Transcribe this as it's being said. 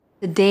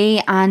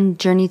Today on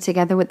Journey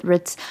Together with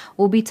Ritz,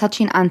 we'll be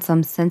touching on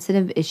some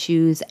sensitive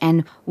issues,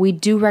 and we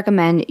do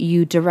recommend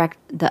you direct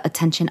the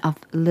attention of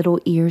little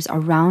ears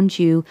around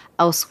you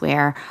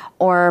elsewhere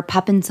or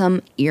pop in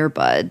some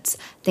earbuds.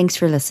 Thanks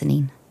for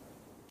listening.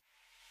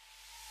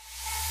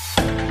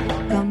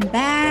 Welcome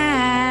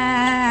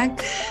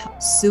back.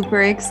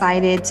 Super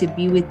excited to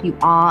be with you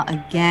all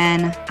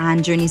again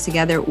on Journey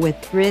Together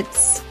with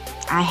Ritz.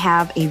 I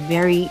have a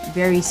very,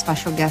 very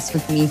special guest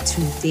with me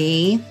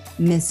today.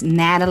 Miss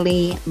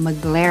Natalie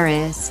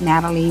Maglaris.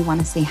 Natalie,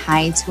 want to say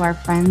hi to our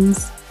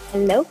friends?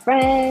 Hello,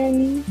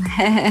 friends.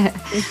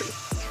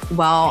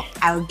 Well,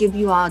 I'll give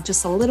you all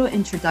just a little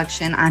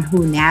introduction on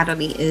who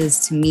Natalie is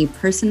to me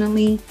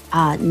personally.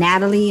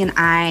 Natalie and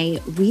I,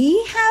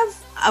 we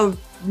have a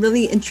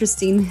really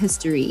interesting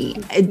history.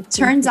 It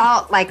turns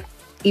out like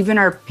even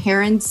our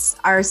parents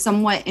are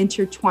somewhat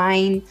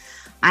intertwined.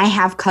 I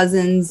have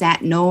cousins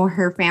that know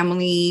her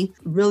family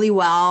really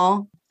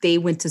well. They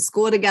went to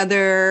school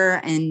together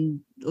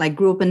and like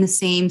grew up in the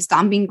same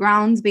stomping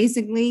grounds,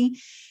 basically.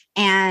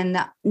 And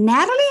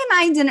Natalie and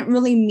I didn't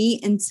really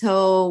meet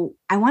until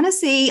I want to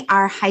say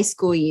our high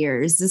school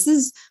years. This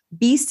is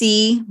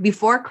BC,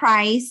 before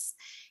Christ.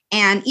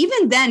 And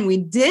even then, we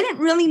didn't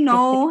really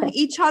know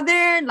each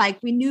other. Like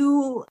we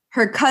knew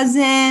her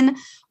cousin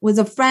was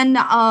a friend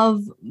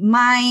of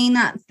mine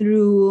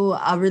through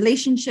a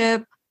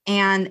relationship.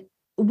 And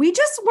we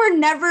just were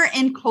never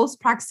in close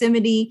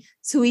proximity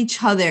to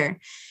each other.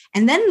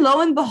 And then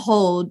lo and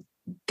behold,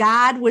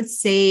 God would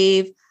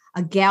save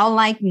a gal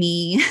like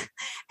me.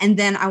 And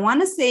then I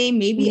want to say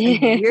maybe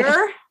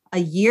a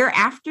year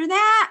after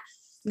that,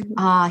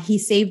 he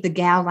saved the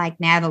gal like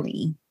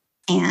Natalie.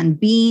 And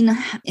being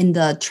in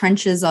the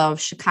trenches of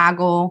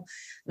Chicago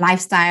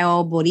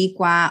lifestyle,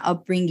 Boricua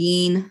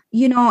upbringing,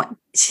 you know,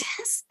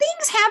 just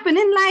things happen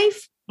in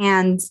life.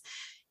 And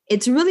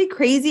it's really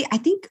crazy. I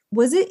think,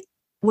 was it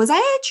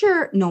at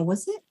your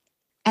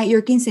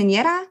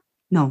quinceañera?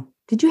 No.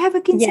 Did you have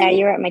a quinceañera? Yeah,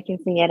 you were at my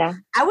quinceañera.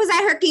 I was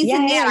at her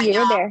quinceañera. Yeah, you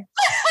were there.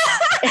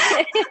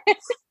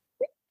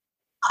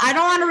 I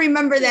don't want to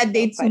remember that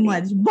day too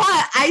much,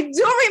 but I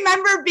do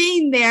remember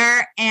being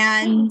there.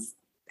 And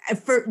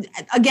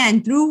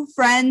through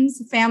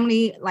friends,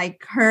 family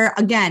like her,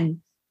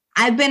 again,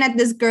 I've been at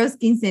this girl's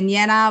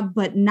quinceañera,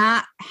 but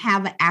not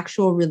have an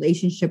actual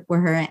relationship with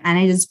her. And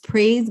I just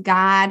praise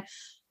God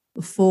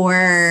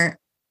for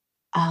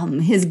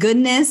his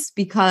goodness,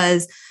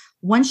 because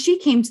once she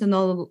came to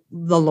know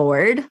the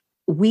Lord,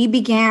 we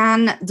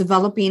began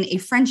developing a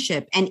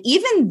friendship. And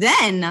even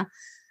then,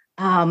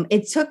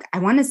 it took, I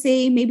want to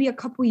say, maybe a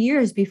couple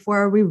years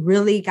before we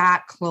really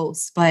got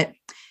close. But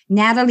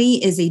Natalie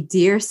is a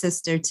dear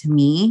sister to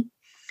me.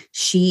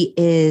 She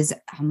is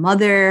a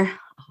mother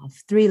of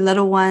 3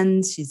 little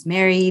ones. She's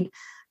married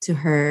to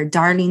her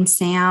darling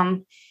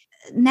Sam.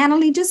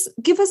 Natalie, just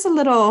give us a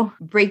little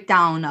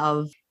breakdown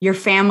of your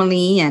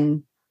family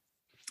and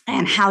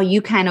how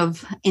you kind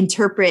of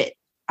interpret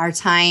our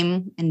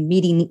time and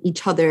meeting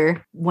each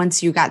other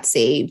once you got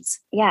saved.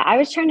 Yeah, I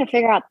was trying to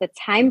figure out the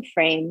time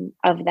frame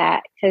of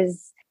that,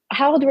 because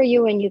how old were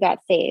you when you got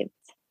saved?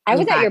 I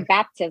was at your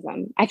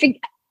baptism. I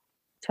think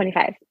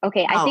 25.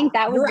 Okay, I think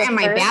that was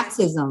my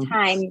baptism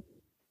time.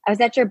 I was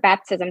at your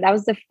baptism. That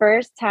was the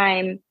first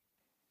time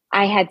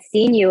I had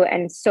seen you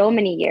in so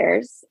many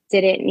years.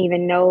 Didn't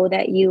even know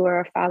that you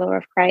were a follower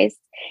of Christ.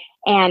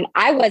 And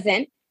I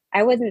wasn't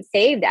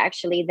saved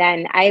actually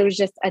then. I was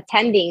just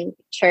attending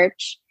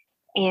church.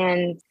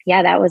 And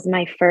yeah, that was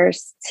my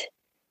first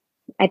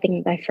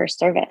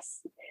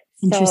service.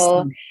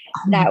 So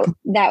that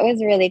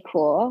was really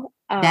cool.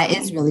 That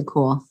is really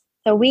cool.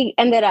 So I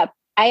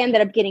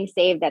ended up getting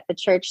saved at the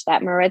church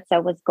that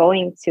Maritza was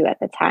going to at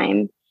the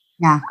time.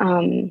 Yeah.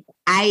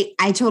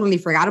 I totally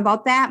forgot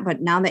about that,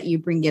 but now that you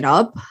bring it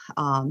up,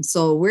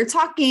 so we're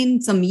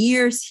talking some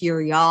years here,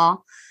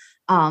 y'all.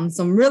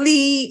 Some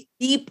really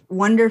deep,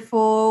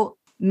 wonderful,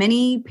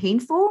 many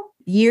painful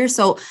years.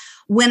 So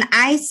when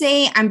I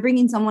say I'm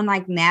bringing someone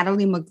like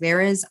Natalie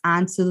Maglaris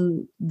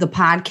onto the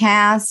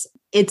podcast,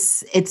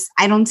 it's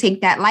I don't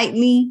take that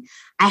lightly.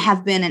 I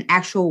have been an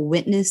actual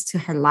witness to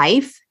her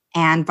life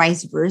and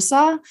vice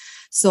versa.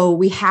 So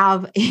we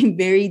have a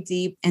very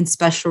deep and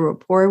special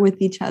rapport with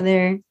each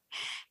other.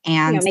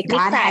 And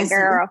God has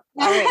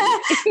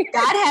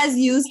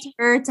used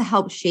her to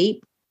help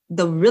shape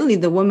the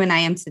woman I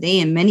am today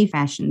in many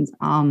fashions,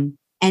 and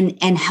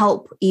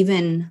help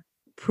even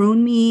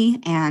prune me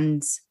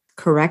and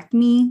correct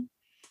me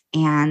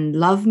and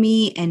love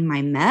me in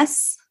my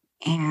mess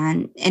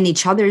and in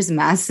each other's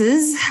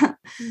messes.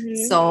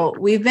 Mm-hmm. So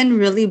we've been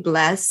really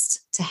blessed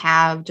to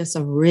have just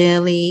a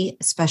really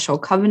special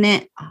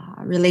covenant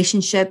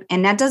relationship.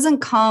 And that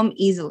doesn't come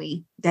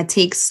easily. That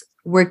takes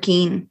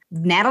working.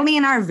 Natalie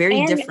and I are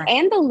very different.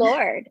 And the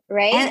Lord,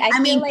 right? And, I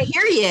mean,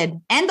 period.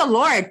 And the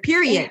Lord,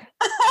 period.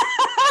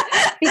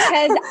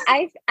 Because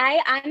I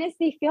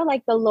honestly feel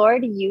like the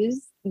Lord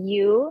used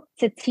you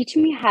to teach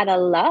me how to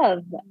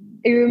love.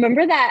 You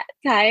remember that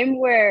time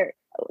where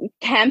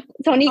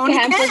Tony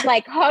Kemp was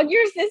like, hug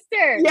your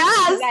sister.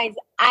 Yes. You guys,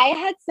 I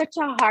had such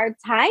a hard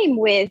time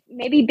with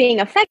maybe being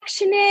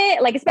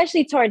affectionate, like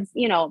especially towards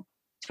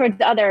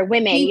other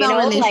women, Female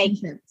like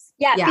relationships.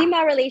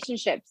 female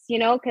relationships,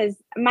 because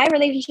my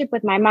relationship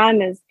with my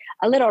mom is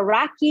a little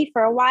rocky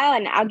for a while,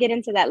 and I'll get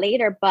into that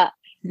later. But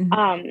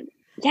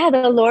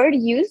the Lord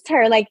used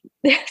her. Like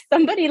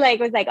somebody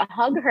was like,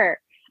 hug her.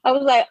 I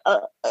was like, I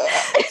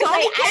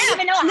don't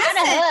even know how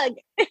to hug.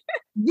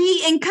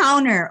 The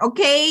encounter,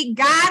 okay?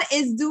 God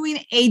is doing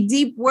a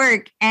deep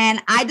work.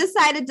 And I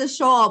decided to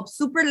show up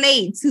super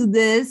late to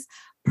this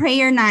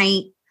prayer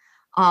night.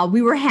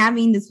 We were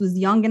having, this was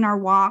young in our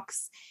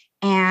walks.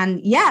 And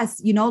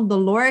yes, the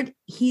Lord,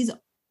 he's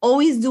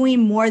always doing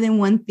more than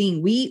one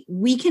thing.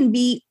 We can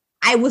be,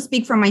 I will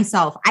speak for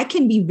myself. I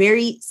can be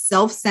very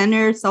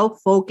self-centered,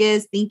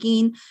 self-focused,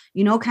 thinking,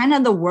 kind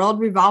of the world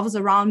revolves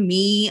around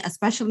me,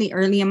 especially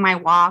early in my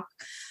walk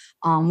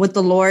with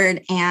the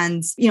Lord.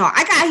 And,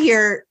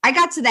 I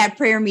got to that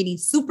prayer meeting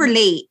super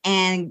late,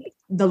 and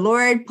the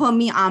Lord put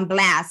me on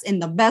blast in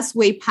the best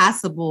way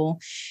possible.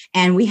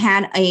 And we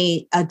had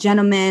a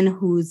gentleman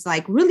who's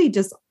like really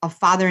just a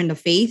father in the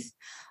faith,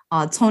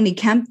 Tony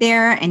Kemp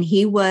there, and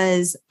he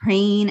was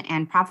praying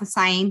and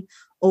prophesying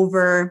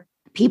over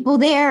people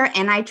there.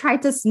 And I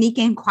tried to sneak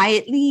in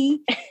quietly,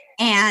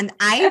 and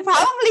I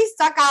probably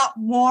stuck out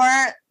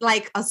more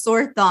like a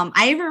sore thumb.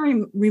 I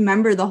even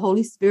remember the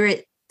Holy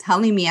Spirit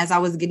telling me as I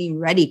was getting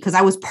ready, because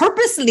I was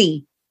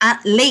purposely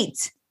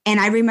late.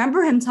 And I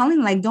remember him telling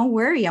me, like, don't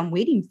worry, I'm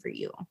waiting for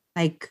you.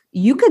 Like,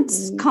 you could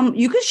come,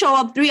 you could show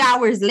up 3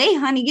 hours late,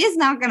 honey. It's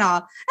not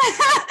gonna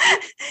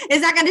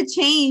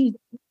change.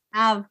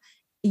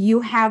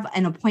 You have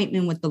an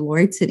appointment with the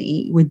Lord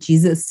today, with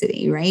Jesus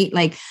today, right?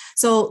 Like,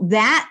 so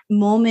that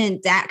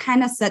moment, that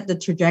kind of set the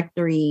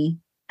trajectory,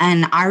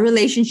 and our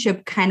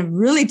relationship kind of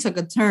really took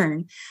a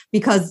turn,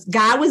 because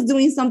God was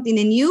doing something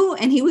in you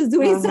and he was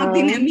doing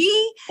something in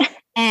me.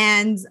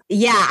 And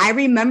I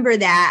remember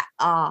that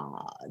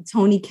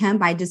Tony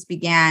Kemp, I just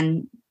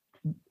began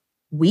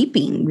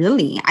weeping,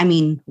 really. I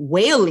mean,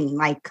 wailing,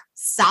 like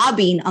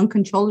sobbing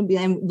uncontrollably.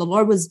 And the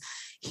Lord was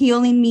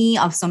healing me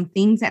of some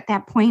things at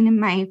that point in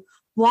my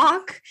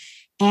walk.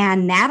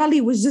 And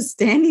Natalie was just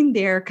standing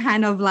there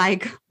kind of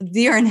like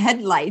deer in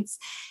headlights.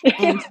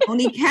 And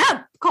Tony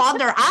Kemp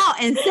called her out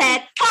and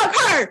said,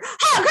 hug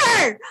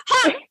her.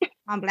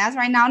 On blast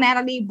right now,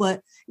 Natalie.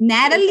 But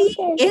Natalie,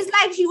 it's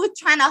like she was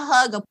trying to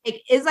hug.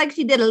 It's like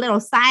she did a little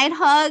side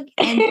hug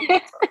and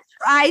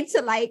tried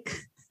to like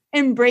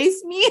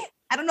embrace me.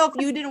 I don't know if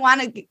you didn't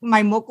want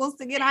my muckles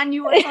to get on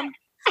you or something.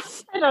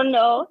 I don't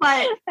know.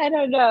 But I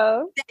don't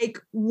know. Like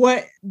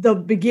what the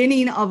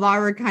beginning of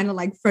our kind of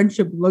like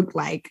friendship looked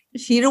like.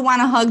 She didn't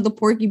want to hug the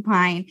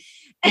porcupine,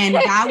 and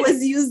God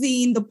was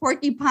using the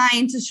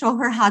porcupine to show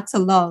her how to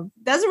love.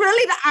 That's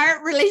really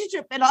our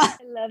relationship at all. I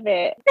love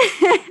it.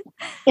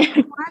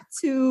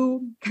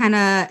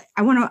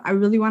 I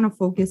really want to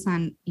focus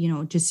on,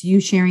 just you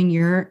sharing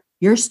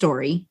your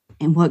story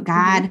and what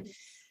God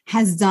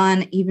has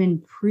done even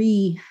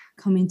pre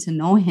coming to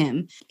know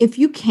him. If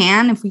we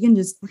can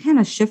just kind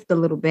of shift a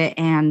little bit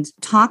and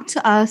talk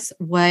to us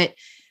what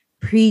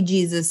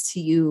pre-Jesus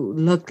to you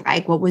looked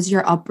like. What was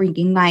your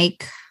upbringing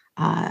like,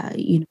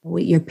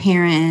 with your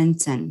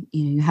parents, and,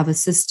 you have a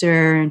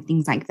sister and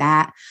things like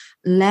that.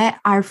 Let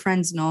our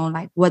friends know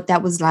like what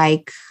that was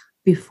like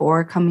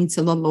before coming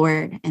to the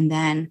Lord. And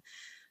then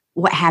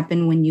what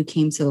happened when you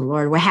came to the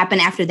Lord? What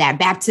happened after that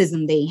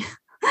baptism day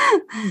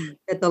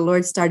that the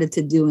Lord started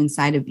to do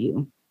inside of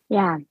you?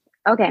 Yeah.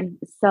 Okay.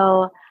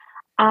 So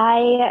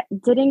I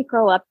didn't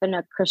grow up in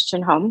a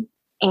Christian home,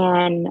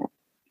 and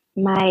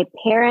my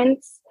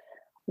parents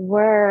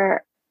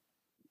were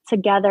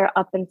together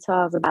up until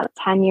I was about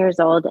 10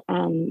 years old.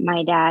 And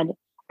my dad,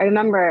 I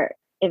remember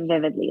it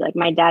vividly, like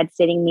my dad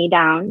sitting me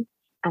down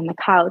on the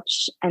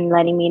couch and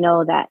letting me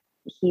know that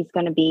he's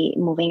going to be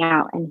moving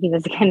out and he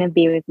was going to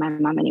be with my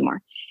mom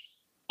anymore.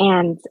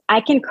 And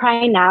I can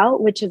cry now,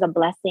 which is a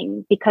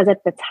blessing, because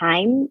at the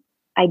time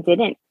I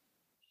didn't.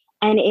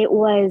 And it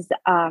was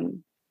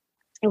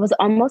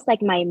almost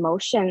like my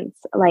emotions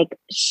like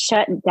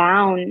shut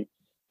down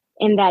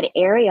in that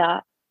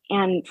area.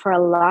 And for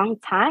a long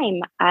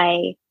time,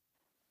 I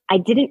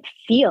didn't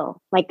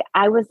feel like,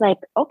 I was like,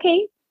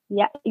 okay,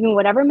 yeah,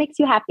 whatever makes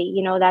you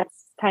happy,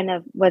 that's kind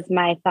of was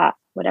my thought,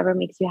 whatever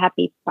makes you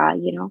happy,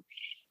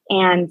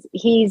 and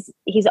he's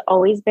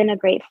always been a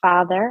great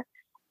father,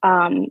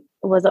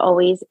 was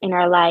always in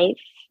our life,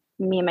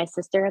 me and my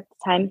sister at the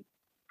time.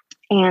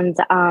 And,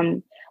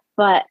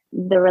 but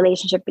the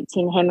relationship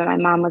between him and my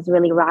mom was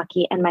really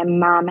rocky, and my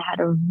mom had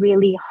a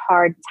really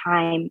hard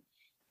time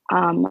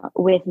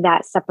with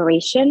that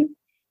separation.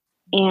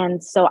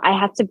 And so I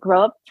had to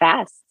grow up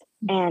fast,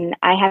 and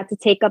I had to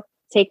take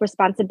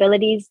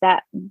responsibilities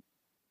that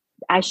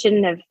I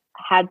shouldn't have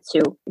had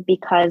to,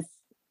 because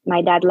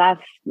my dad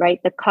left, right?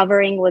 The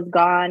covering was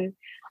gone.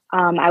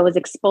 I was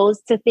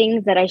exposed to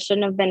things that I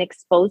shouldn't have been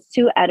exposed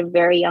to at a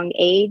very young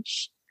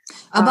age.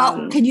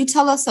 Can you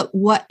tell us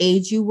what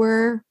age you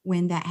were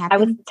when that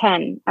happened?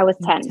 I was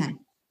 10.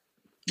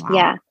 Wow.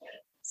 Yeah.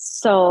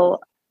 So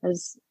I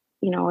was,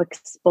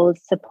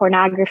 exposed to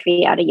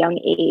pornography at a young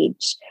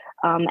age,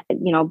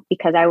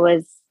 because I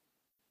was,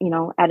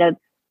 at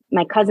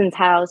my cousin's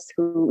house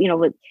who,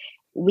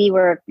 we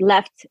were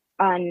left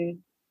unsupervised.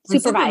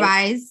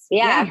 Unsupervised.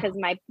 Yeah. Because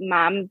my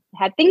mom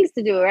had things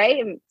to do.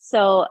 Right. And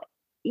so,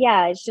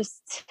 yeah, it's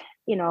just,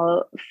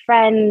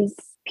 friends,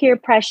 peer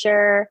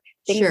pressure,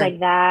 things like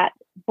that,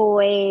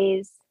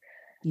 boys.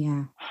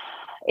 Yeah.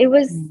 It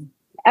was,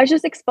 I was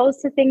just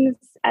exposed to things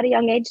at a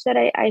young age that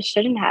I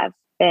shouldn't have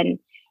been.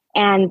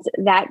 And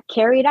that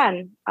carried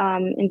on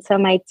until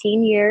my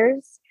teen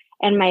years.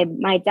 And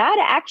my dad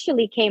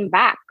actually came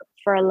back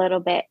for a little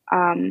bit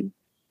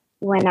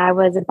when I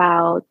was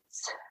about,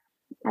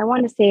 I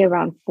want to say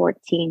around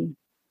 14.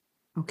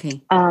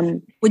 Okay.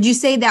 Would you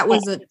say that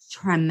was a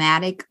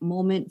traumatic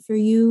moment for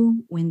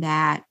you when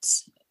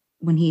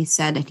he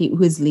said that he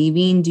was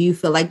leaving? Do you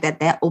feel like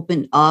that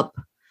opened up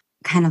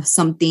kind of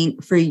something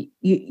for you?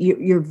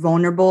 You're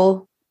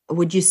vulnerable.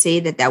 Would you say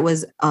that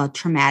was a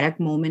traumatic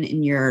moment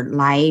in your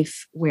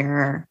life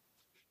where,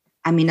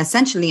 I mean,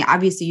 essentially,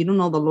 obviously you don't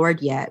know the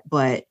Lord yet,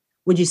 but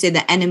would you say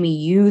the enemy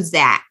used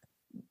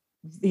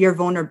your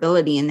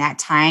vulnerability in that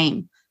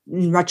time,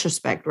 in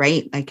retrospect,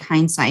 right? Like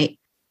hindsight,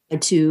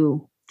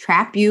 to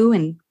trap you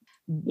and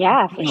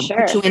for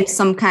sure, put you in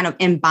some kind of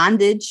in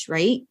bondage,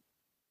 right?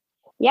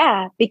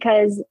 Yeah,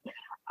 because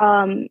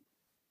I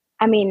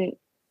mean,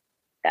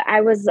 I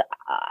was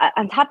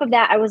on top of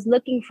that, I was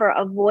looking for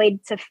a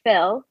void to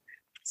fill.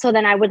 So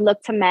then I would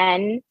look to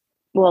men,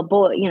 well,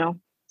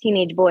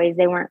 teenage boys,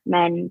 they weren't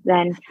men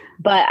then,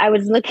 but I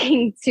was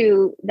looking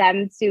to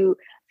them to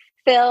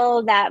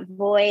fill that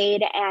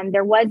void. And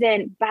there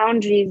wasn't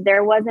boundaries.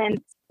 There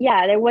wasn't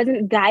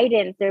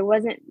guidance. There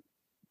wasn't,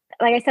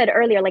 like I said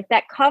earlier, like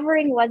that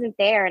covering wasn't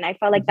there. And I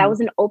felt like that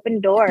was an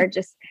open door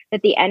just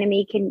that the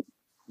enemy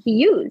he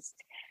used.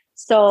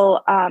 So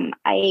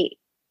I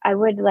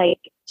would like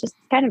just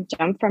kind of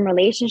jump from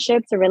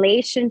relationship to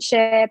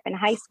relationship in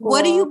high school.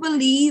 What do you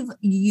believe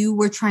you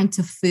were trying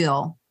to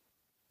fill?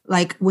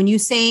 Like when you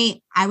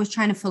say I was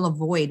trying to fill a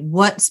void,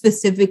 what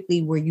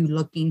specifically were you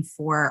looking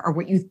for or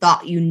what you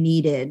thought you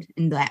needed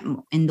in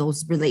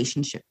those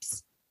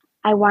relationships?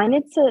 I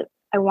wanted to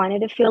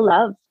feel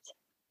loved.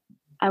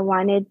 I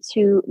wanted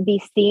to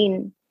be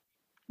seen.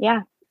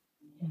 Yeah.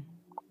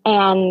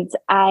 And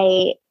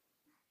I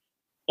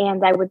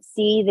would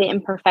see the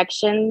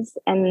imperfections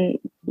and,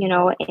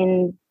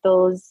 in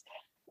those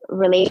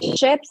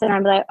relationships. And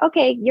I'm like,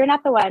 okay, you're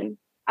not the one.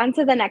 On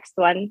to the next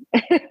one.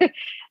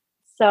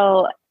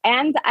 So,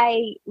 and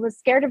I was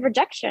scared of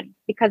rejection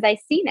because I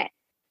seen it.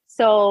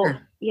 So,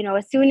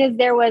 as soon as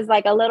there was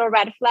like a little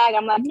red flag,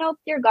 I'm like, nope,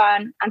 you're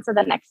gone. On to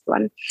the next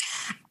one.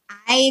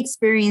 I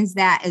experienced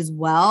that as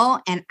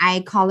well. And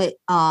I call it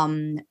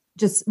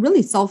just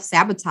really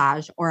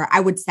self-sabotage, or I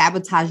would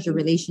sabotage the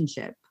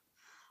relationship.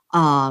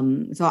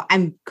 So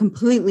I'm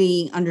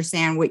completely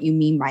understand what you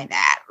mean by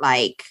that.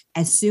 Like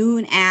as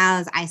soon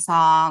as I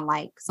saw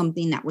like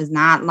something that was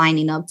not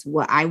lining up to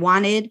what I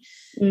wanted,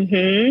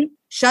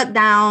 shut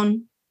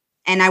down,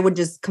 and I would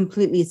just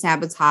completely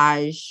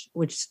sabotage,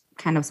 which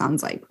kind of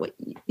sounds like what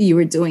you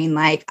were doing.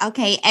 Like,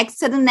 okay, X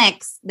to the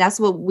next. That's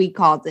what we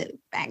called it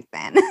back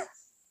then.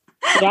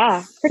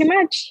 Yeah, pretty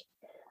much.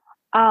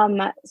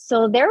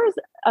 So there was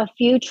a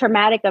few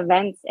traumatic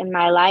events in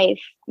my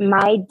life.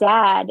 My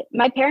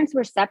parents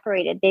were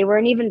separated. They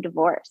weren't even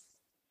divorced.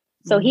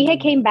 So he had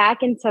came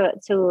back into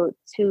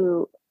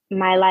to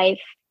my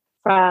life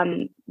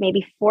from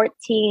maybe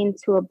 14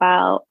 to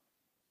about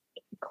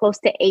close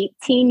to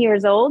 18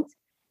 years old.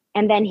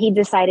 And then he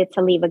decided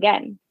to leave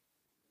again.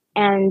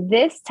 And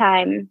this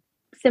time,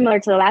 similar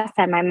to the last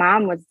time, my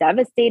mom was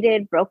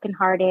devastated,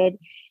 brokenhearted.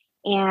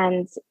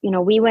 And,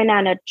 we went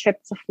on a trip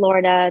to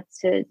Florida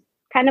to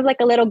kind of like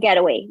a little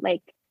getaway,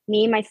 like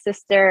me, my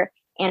sister,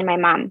 and my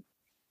mom.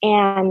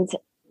 And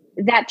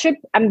that trip,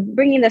 I'm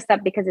bringing this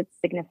up because it's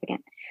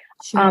significant.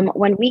 Sure.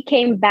 When we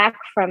came back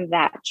from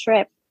that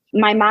trip,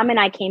 my mom and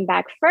I came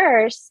back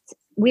first.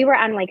 We were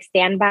on like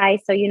standby.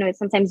 So,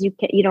 sometimes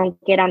you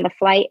don't get on the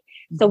flight.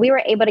 So we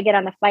were able to get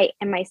on the flight,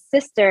 and my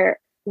sister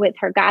with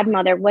her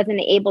godmother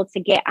wasn't able to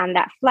get on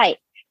that flight.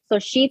 So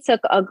she took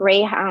a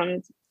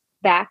Greyhound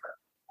back.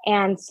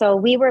 And so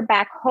we were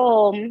back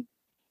home,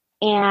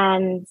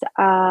 and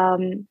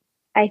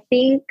I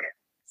think,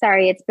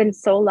 sorry, it's been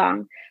so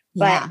long,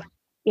 but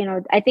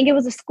I think it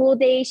was a school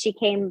day. She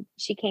came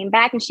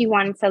back and she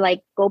wanted to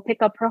like go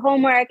pick up her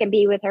homework and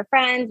be with her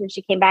friends. And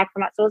she came back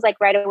from it. So it was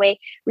like right away.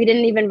 We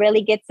didn't even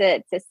really get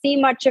to see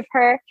much of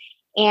her.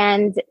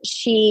 And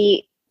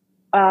she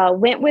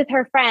went with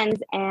her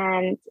friends,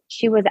 and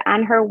she was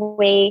on her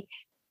way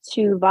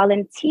to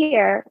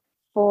volunteer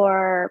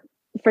for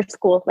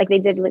school. Like they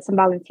did some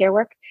volunteer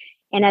work.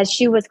 And as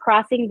she was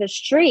crossing the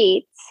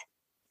street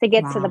to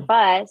get to the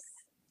bus,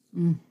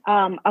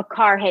 a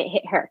car had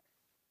hit her.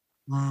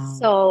 Wow.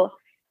 So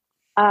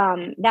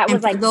that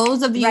was like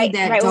those of you right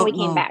when we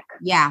know, came back.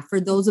 Yeah, for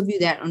those of you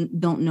that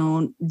don't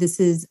know, this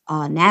is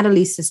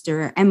Natalie's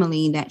sister,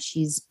 Emily, that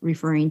she's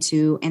referring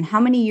to. And how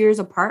many years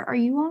apart are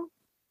you all?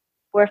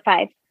 We're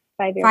 5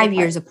 years 5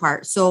 years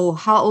apart. So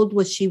how old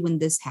was she when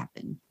this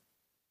happened?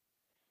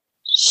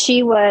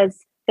 She was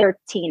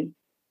 13.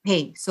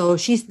 Hey, so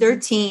she's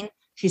 13.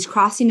 She's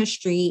crossing the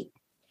street.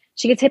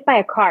 She gets hit by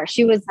a car.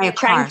 She was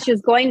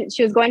going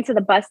to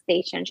the bus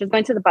station. She was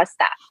going to the bus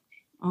stop.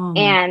 Oh,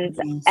 and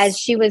goodness. as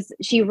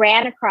she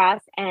ran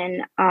across,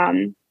 and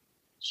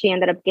she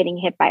ended up getting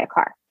hit by a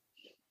car.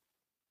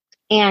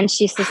 And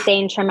she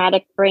sustained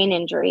traumatic brain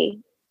injury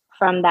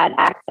from that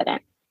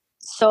accident.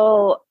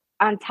 So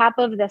on top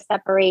of the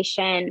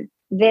separation,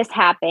 this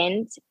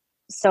happened.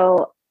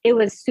 So it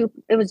was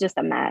just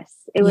a mess.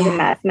 It was a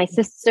mess. My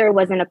sister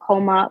was in a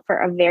coma for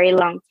a very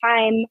long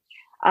time.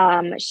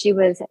 She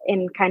was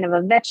in kind of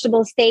a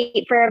vegetable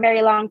state for a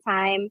very long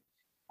time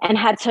and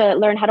had to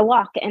learn how to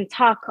walk and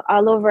talk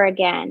all over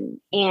again.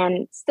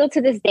 And still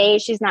to this day,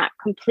 she's not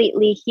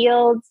completely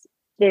healed.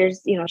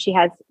 There's, she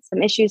has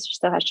some issues. She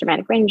still has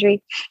traumatic brain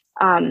injury.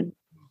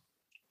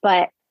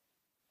 But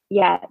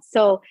yeah,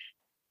 so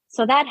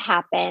that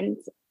happened.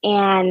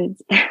 And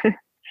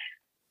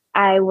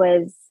I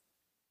was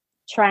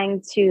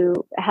trying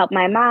to help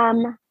my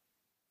mom.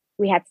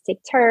 We had to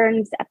take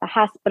turns at the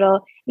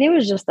hospital. And it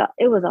was a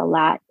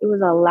lot. It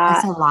was a lot.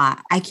 That's a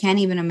lot. I can't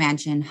even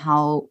imagine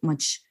how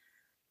much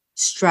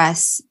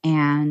stress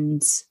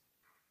and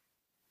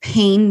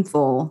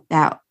painful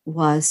that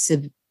was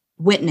to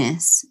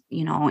witness,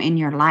 in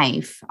your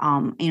life.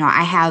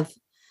 I have,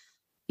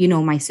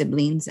 my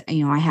siblings,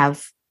 I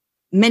have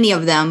many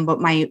of them,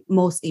 but my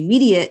most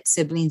immediate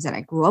siblings that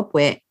I grew up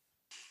with,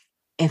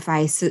 if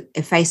I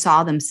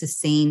saw them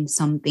sustain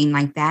something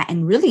like that,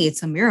 and really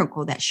it's a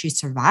miracle that she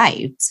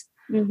survived.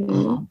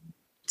 Mm-hmm.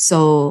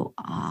 So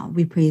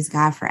we praise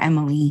God for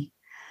Emily.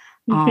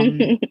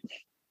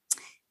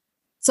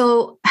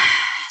 So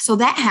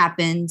that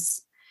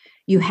happens.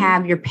 You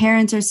have your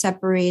parents are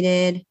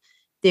separated.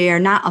 They are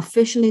not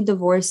officially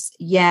divorced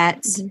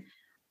yet.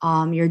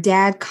 Mm-hmm. Your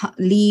dad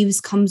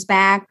comes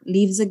back,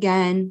 leaves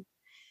again.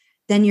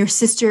 Then your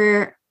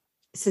sister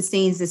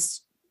sustains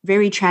this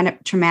very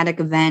traumatic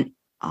event,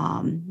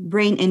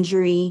 brain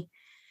injury.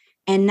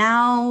 And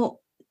now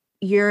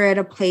you're at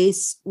a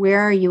place, where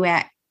are you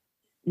at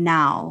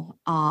now?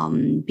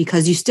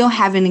 Because you still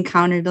haven't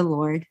encountered the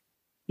Lord.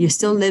 You're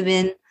still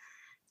living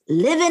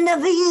the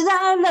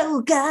vida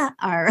loca,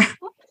 or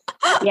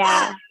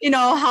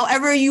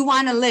however you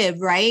want to live,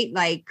 right?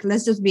 Like,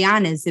 let's just be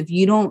honest. If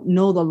you don't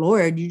know the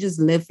Lord, you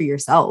just live for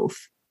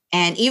yourself.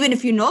 And even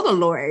if you know the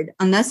Lord,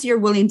 unless you're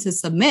willing to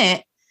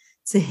submit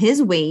to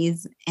his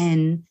ways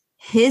and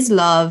his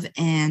love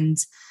and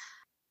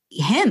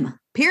him,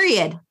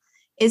 period,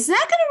 it's not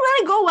going to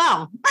really go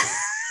well.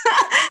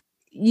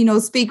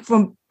 Speak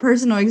from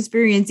personal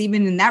experience,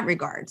 even in that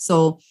regard.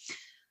 So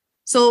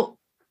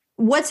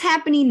what's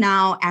happening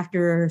now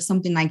after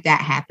something like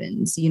that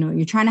happens?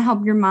 You're trying to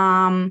help your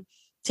mom.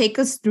 Take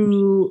us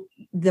through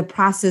the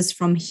process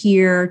from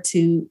here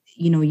to,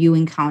 you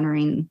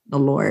encountering the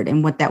Lord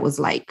and what that was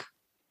like.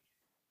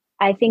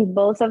 I think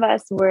both of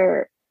us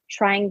were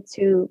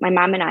my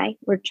mom and I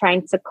were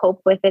trying to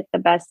cope with it the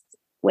best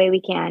way we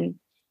can.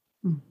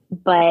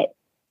 But,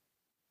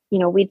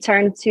 we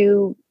turned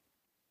to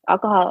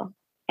alcohol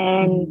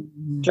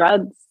and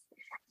drugs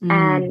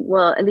and,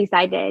 well, at least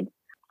I did,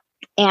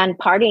 and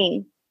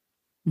partying.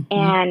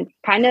 And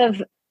kind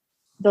of,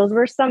 those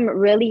were some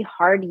really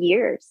hard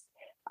years.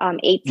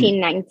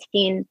 18,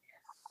 19,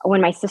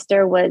 when my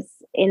sister was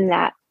in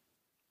that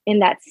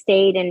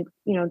state, and,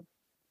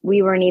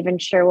 we weren't even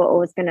sure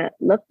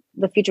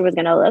the future was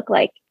going to look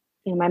like.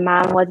 My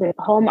mom wasn't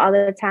home all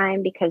the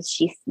time because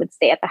she would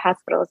stay at the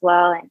hospital as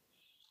well. And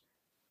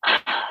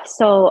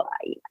so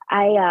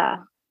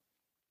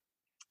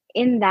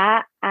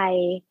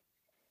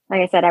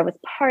like I said, I was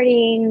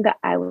partying,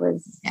 I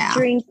was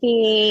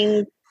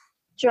drinking,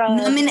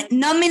 drugs.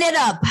 Numbing it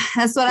up.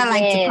 That's what I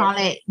like to call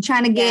it.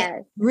 Trying to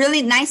get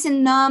really nice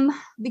and numb.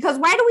 Because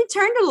why do we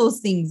turn to those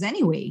things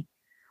anyway?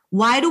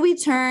 Why do we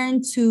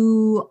turn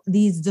to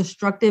these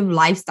destructive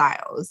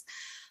lifestyles?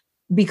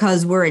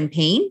 Because we're in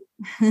pain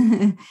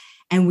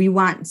and we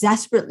want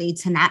desperately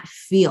to not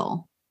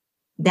feel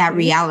that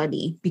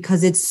reality,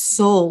 because it's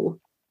so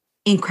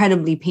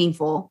incredibly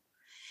painful.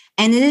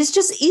 And it is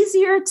just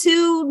easier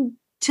to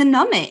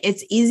numb it.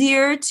 It's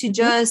easier to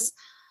just,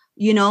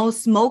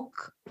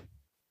 smoke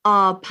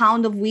a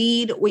pound of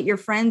weed with your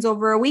friends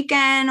over a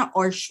weekend,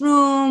 or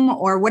shroom,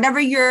 or whatever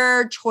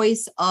your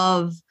choice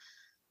of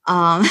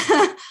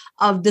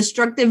of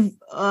destructive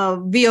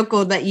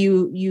vehicle that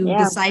you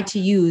decide to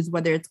use,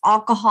 whether it's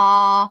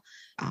alcohol,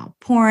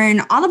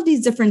 porn, all of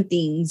these different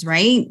things,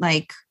 right?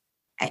 Like,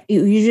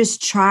 you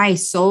just try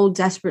so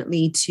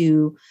desperately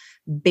to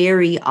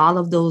bury all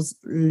of those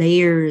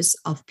layers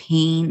of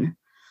pain.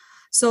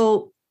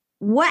 So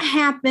what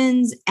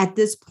happens at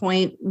this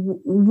point?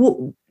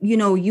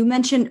 You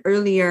mentioned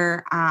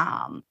earlier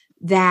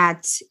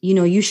that,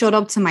 you showed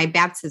up to my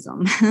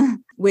baptism,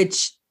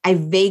 which I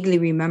vaguely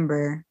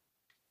remember,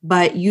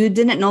 but you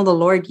didn't know the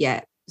Lord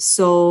yet.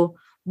 So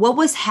what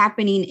was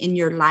happening in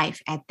your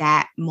life at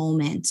that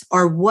moment,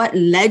 or what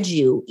led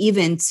you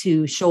even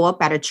to show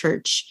up at a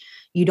church,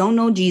 You don't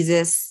know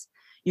Jesus.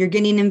 You're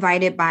getting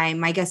invited by,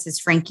 my guess is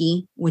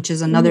Frankie, which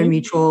is another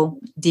mutual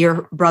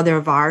dear brother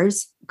of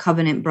ours,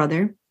 covenant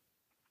brother,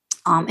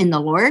 in the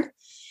Lord.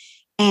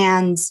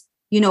 And,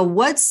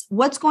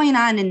 what's going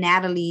on in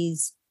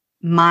Natalie's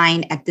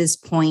mind at this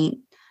point?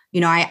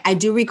 I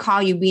do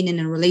recall you being in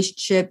a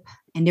relationship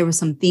and there were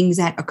some things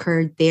that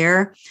occurred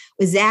there.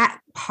 Was that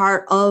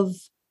part of,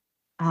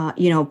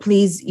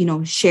 please,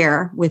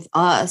 share with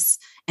us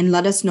and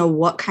let us know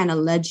what kind of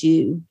led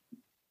you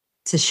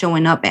to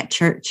showing up at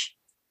church?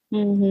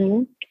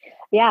 Mm-hmm.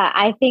 Yeah,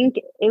 I think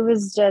it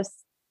was just,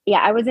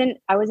 I was in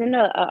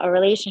a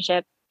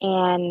relationship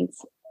and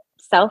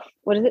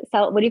what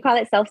do you call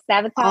it?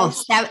 Self-sabotage? Oh,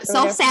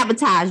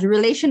 self-sabotage,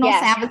 relational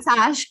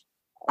sabotage.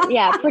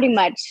 Yeah, pretty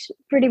much.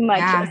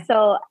 Yeah.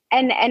 So,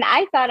 and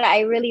I thought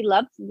I really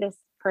loved this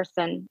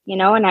person,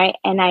 and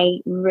I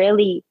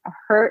really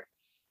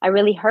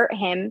hurt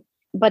him.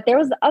 But there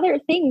was other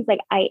things like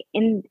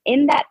in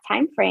that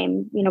time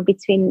frame,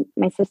 between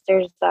my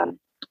sister's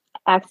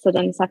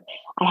accident and stuff,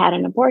 I had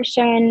an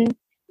abortion.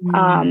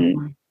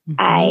 Like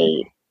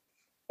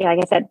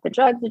I said, the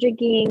drugs, the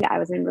drinking, I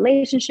was in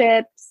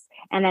relationships.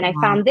 And then I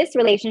found this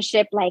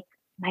relationship like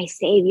my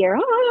savior,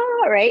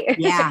 right?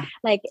 Yeah.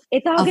 Like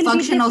it's all going to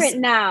be different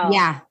now.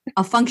 Yeah.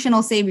 A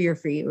functional savior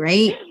for you,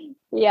 right?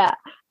 Yeah.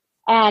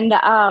 And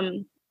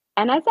I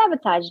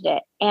sabotaged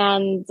it.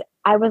 And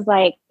I was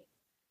like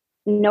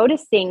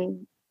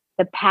noticing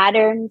the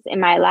patterns in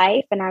my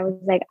life. And I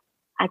was like,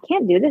 I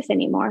can't do this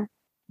anymore.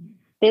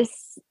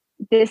 This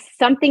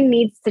something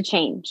needs to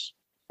change.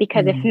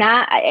 Because if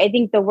not, I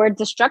think the word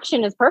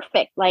destruction is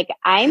perfect. Like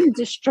I'm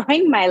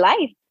destroying my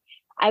life.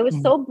 I was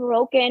so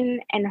broken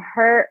and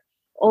hurt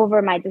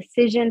over my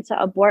decision to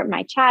abort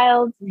my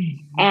child.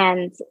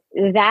 And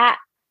that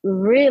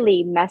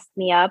really messed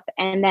me up.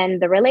 And then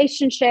the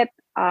relationship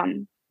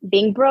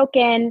being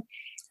broken.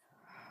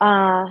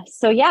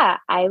 So yeah,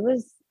 I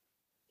was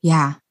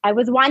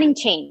wanting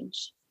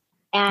change.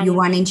 And you're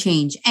wanting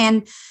change.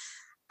 And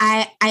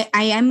I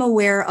am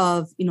aware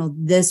of,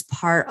 this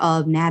part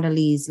of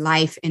Natalie's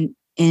life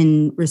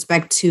in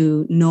respect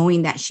to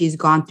knowing that she's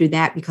gone through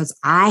that, because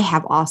I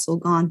have also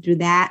gone through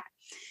that.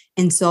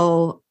 And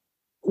so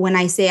when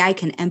I say I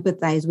can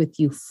empathize with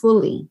you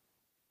fully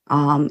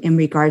in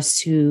regards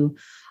to,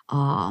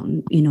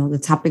 the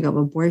topic of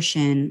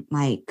abortion,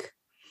 like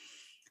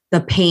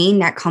the pain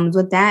that comes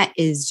with that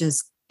is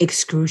just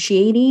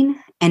excruciating.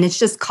 And it's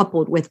just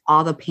coupled with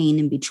all the pain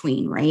in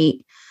between, right?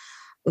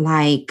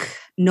 Like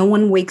no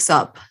one wakes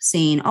up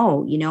saying,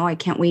 oh, I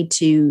can't wait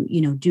to,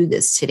 do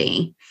this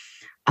today.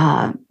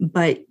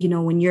 But,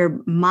 when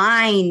your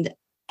mind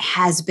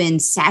has been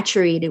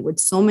saturated with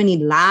so many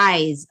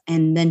lies,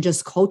 and then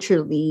just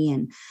culturally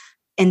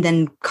and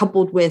then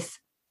coupled with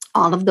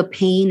all of the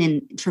pain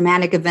and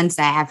traumatic events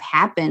that have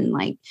happened,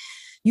 like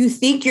you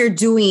think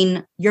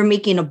you're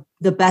making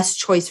the best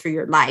choice for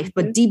your life,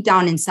 but deep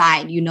down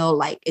inside,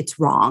 like it's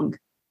wrong.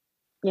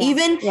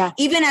 Yeah.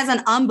 Even as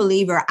an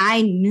unbeliever,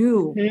 I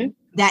knew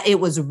that it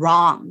was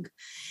wrong.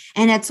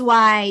 And that's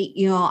why,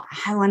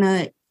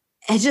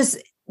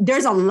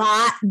 there's a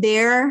lot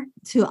there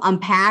to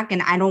unpack,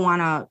 and I don't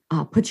want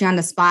to put you on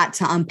the spot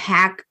to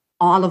unpack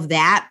all of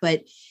that,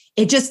 but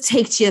it just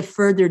takes you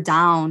further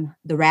down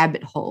the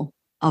rabbit hole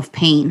of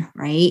pain,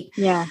 right?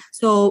 Yeah.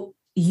 So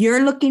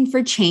you're looking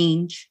for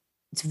change.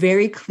 It's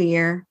very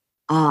clear.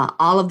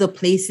 All of the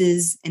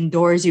places and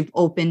doors you've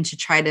opened to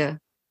try to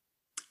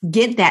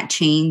get that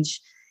change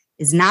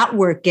is not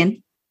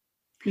working.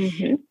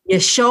 You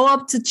show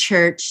up to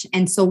church.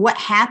 And so what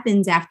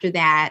happens after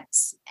that,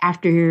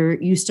 after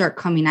you start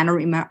coming? I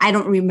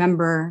don't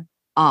remember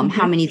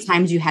how many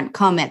times you had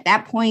come at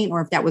that point,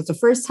 or if that was the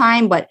first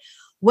time, but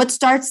what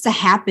starts to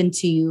happen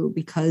to you?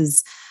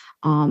 Because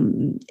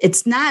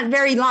it's not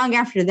very long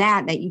after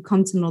that you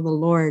come to know the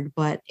Lord,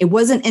 but it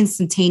wasn't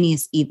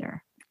instantaneous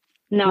either.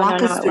 Walk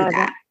us through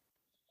that.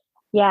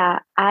 Yeah.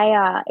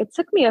 It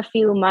took me a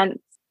few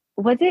months.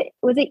 Was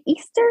it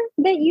Easter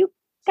that you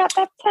got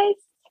baptized?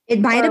 It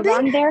might have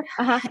been there.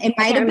 It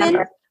might have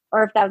been,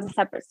 or if that was a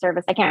separate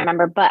service. I can't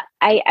remember, but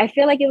I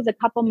feel like it was a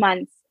couple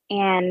months.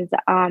 And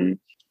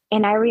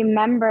I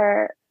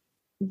remember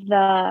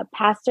the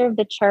pastor of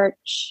the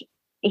church,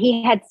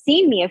 he had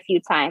seen me a few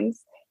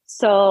times.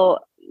 So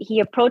he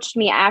approached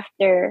me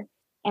after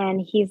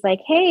and he's like,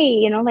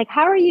 hey, like,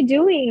 how are you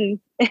doing?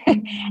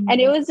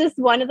 And it was just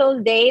one of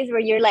those days where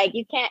you're like,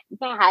 you can't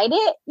hide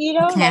it, You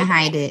can't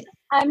hide it.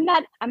 I'm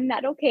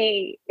not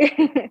okay.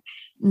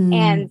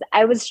 And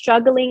I was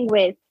struggling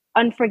with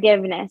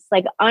unforgiveness,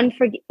 like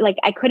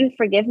I couldn't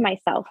forgive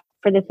myself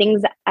for the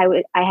things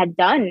I had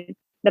done,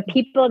 the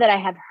people that I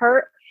have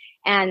hurt.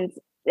 And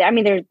I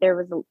mean, there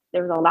was a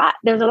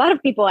lot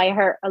of people I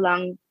hurt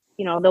along,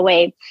 the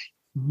way.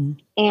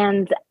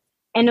 And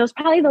it was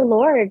probably the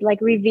Lord, like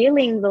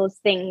revealing those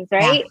things,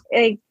 right? Yeah.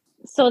 Like,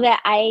 so that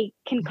I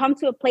can come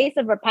to a place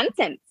of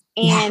repentance.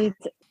 And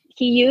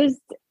he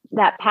used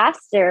that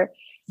pastor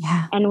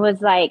and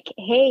was like,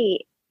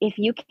 hey, if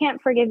you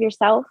can't forgive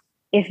yourself,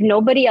 if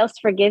nobody else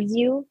forgives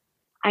you,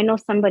 I know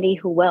somebody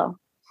who will.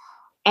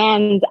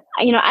 And,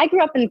 I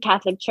grew up in the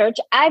Catholic Church.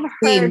 I've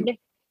heard,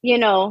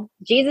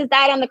 Jesus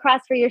died on the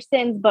cross for your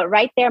sins. But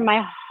right there,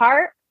 my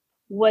heart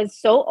was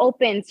so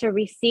open to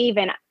receive.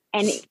 And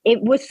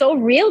it was so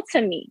real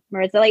to me,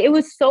 Maritza. Like, it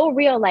was so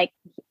real. Like,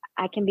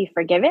 I can be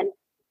forgiven.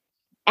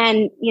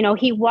 And,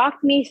 he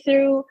walked me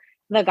through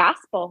the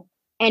gospel,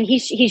 and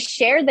he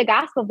shared the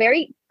gospel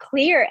very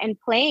clear and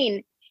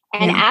plain,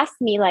 and asked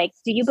me, like,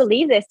 do you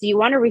believe this? Do you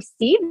want to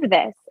receive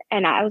this?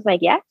 And I was like,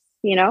 yes,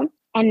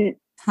 and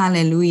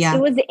hallelujah. It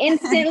was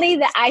instantly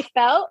that I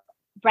felt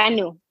brand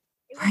new.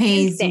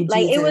 Praise you,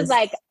 like, Jesus. It was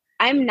like,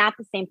 I'm not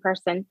the same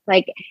person.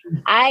 Like,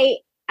 I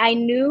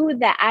knew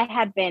that I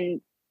had been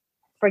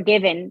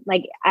forgiven.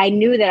 Like, I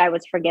knew that I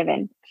was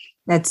forgiven.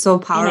 That's so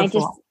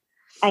powerful.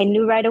 And I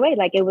knew right away.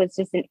 Like, it was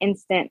just an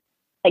instant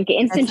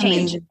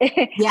change.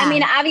 Yeah. I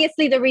mean,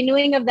 obviously the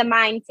renewing of the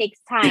mind takes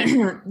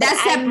time.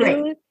 That's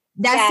separate.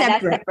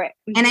 That's separate.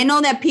 And I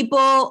know that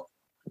people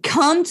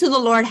come to the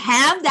Lord,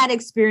 have that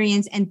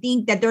experience, and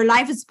think that their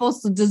life is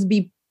supposed to just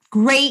be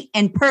great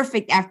and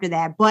perfect after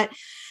that. But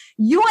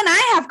you and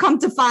I have come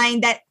to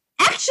find that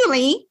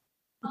actually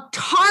a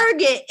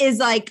target is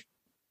like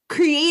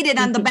created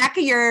on the back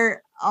of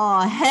your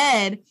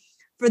head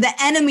for the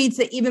enemy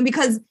to even,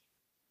 because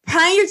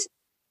prior to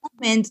that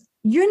moment,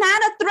 you're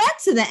not a threat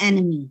to the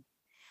enemy.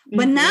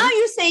 But now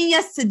you're saying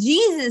yes to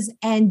Jesus,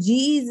 and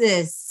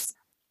Jesus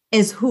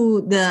is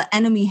who the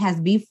enemy has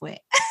beef with.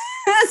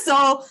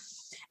 So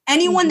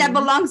anyone that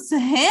belongs to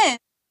him,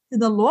 to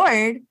the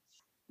Lord,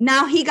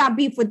 now he got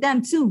beef with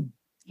them too.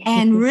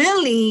 And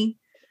really,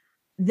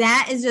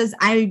 that is just,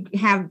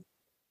 if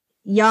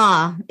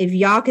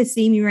y'all could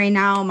see me right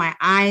now, my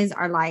eyes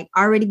are like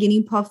already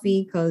getting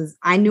puffy, because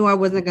I knew I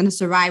wasn't going to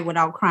survive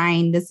without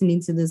crying,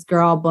 listening to this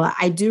girl. But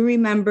I do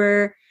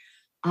remember,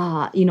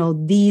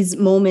 these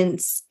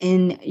moments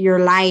in your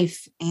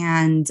life,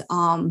 and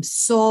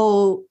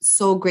so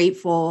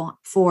grateful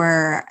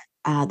for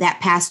that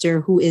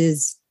pastor who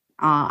is,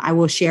 I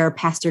will share,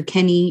 Pastor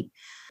Kenny,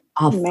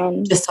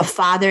 just a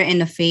father in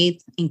the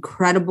faith,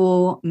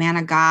 incredible man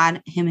of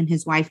God. Him and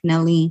his wife,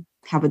 Nellie,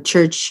 have a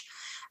church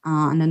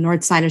on the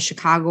north side of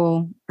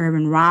Chicago,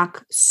 Urban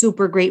Rock.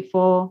 Super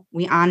grateful.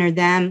 We honor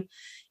them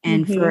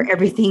and for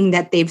everything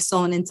that they've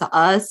sown into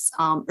us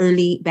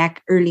early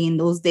in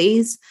those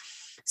days.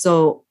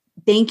 So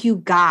thank you,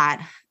 God,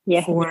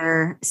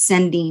 for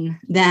sending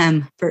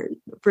them, for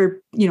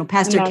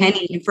Pastor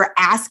Kenny, and for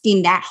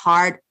asking that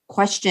hard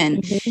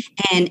question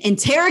and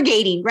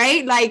interrogating,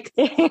 right? Like,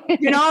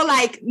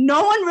 like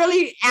no one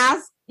really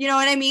asked, you know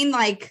what I mean?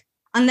 Like,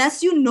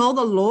 unless you know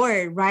the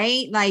Lord,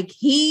 right? Like,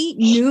 he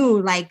knew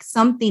like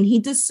something, he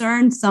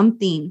discerned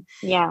something.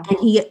 Yeah. And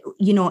he,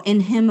 in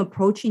him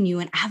approaching you.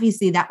 And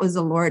obviously that was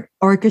the Lord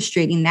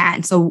orchestrating that.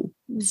 And so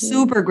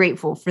super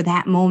grateful for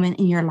that moment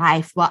in your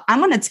life. Well, I'm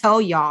going to tell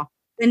y'all,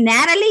 when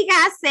Natalie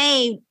got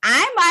saved,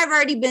 I've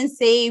already been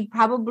saved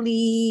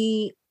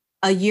probably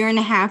a year and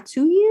a half,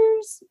 2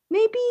 years,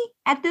 maybe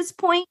at this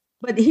point.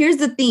 But here's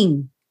the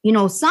thing.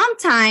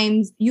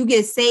 Sometimes you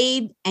get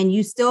saved and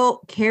you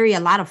still carry a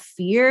lot of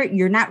fear.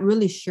 You're not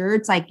really sure.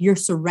 It's like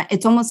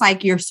it's almost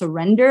like your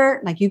surrender.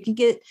 Like you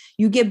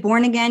get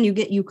born again,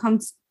 you come,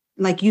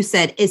 like you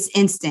said, it's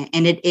instant,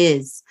 and it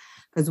is.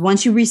 Because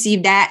once you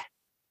receive that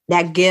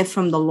gift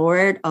from the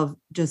Lord of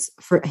just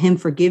for him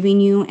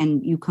forgiving you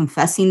and you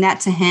confessing that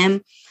to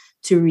him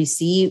to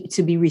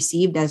be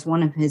received as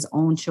one of his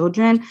own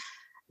children,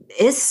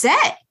 it's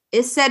set.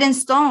 It's set in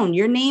stone.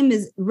 Your name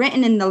is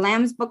written in the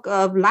Lamb's Book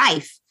of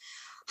Life.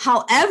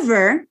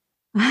 However,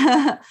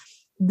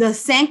 the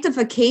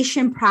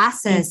sanctification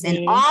process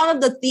and all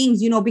of the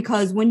things,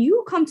 because when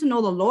you come to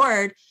know the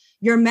Lord,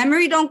 your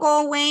memory don't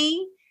go away,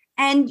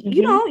 and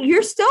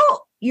you're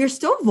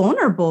still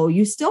vulnerable.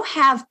 You still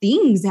have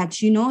things that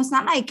it's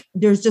not like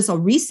there's just a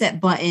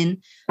reset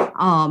button, in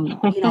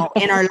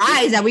our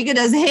lives that we could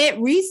just hit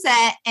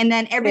reset and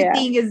then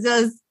everything is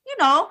just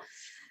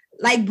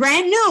like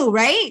brand new,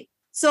 right?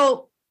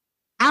 So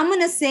I'm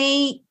gonna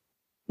say,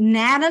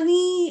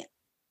 Natalie,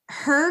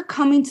 her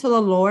coming to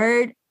the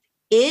Lord,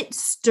 it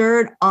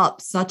stirred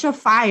up such a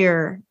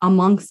fire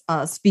amongst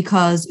us,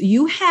 because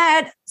you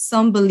had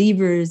some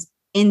believers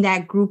in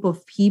that group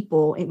of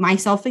people,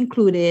 myself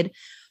included,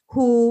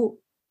 who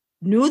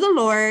knew the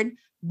Lord,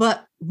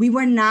 but we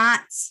were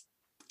not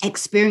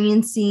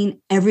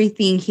experiencing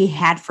everything he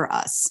had for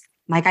us.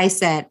 Like I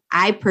said,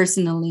 I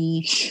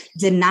personally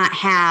did not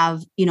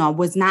have,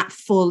 was not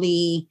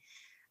fully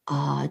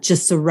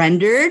just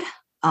surrendered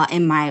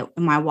in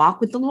my walk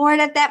with the Lord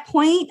at that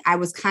point. I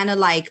was kind of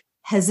like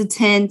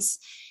hesitant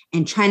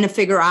and trying to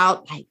figure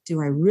out, like,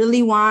 do I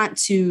really want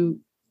to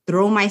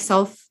throw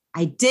myself?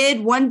 I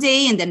did one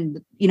day, and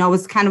then, I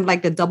was kind of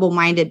like the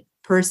double-minded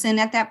person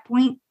at that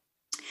point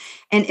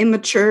and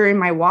immature in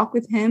my walk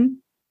with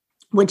him,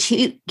 which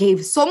he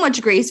gave so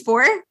much grace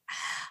for.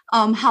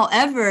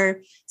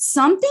 However,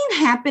 something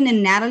happened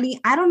in Natalie.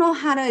 I don't know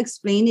how to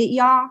explain it,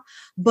 y'all,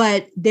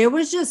 but there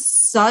was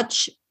just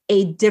such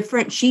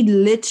she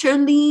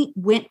literally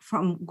went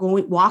from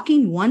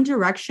walking one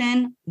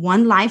direction,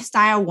 one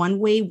lifestyle, one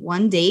way,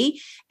 one day,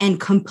 and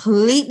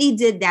completely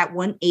did that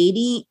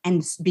 180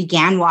 and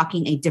began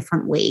walking a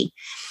different way.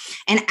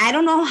 And I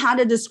don't know how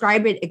to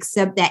describe it,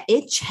 except that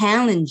it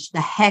challenged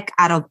the heck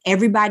out of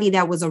everybody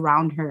that was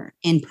around her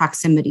in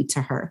proximity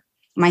to her,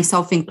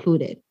 myself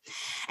included.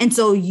 And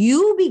so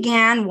you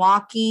began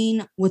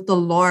walking with the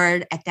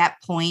Lord at that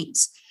point.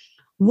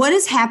 What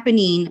is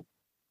happening?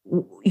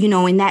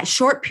 In that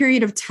short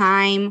period of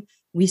time,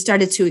 we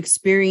started to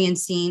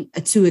experience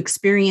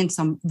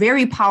some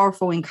very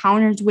powerful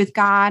encounters with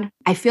God.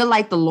 I feel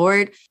like the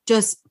Lord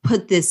just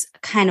put this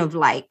kind of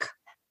like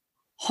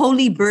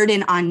holy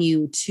burden on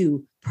you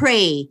to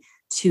pray,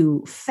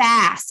 to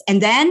fast,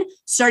 and then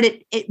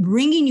started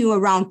bringing you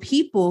around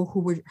people who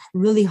were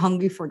really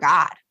hungry for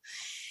God.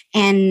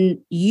 And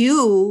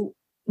you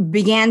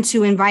began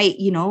to invite,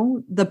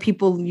 the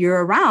people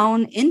you're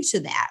around into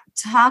that.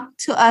 Talk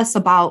to us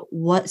about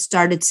what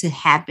started to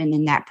happen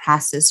in that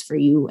process for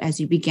you as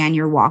you began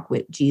your walk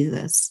with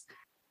Jesus.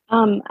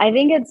 I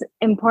think it's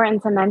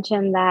important to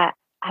mention that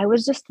I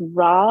was just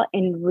raw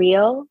and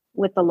real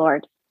with the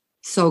Lord.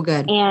 So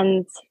good.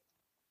 And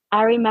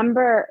I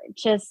remember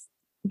just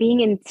being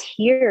in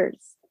tears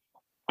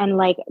and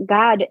like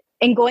God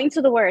and going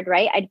to the Word,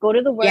 right? I'd go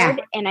to the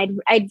Word and I'd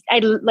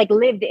like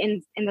lived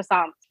in the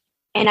Psalms.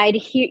 And I'd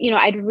hear,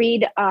 I'd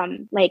read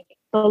like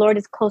the Lord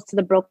is close to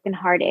the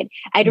brokenhearted.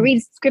 I'd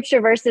read scripture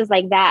verses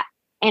like that.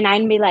 And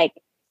I'd be like,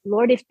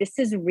 Lord, if this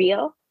is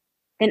real,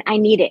 then I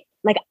need it.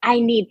 Like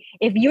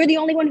if you're the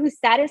only one who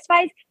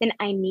satisfies, then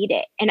I need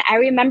it. And I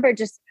remember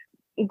just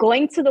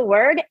going to the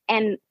Word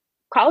and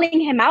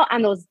calling him out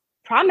on those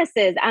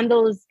promises, on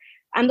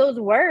those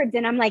words.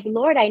 And I'm like,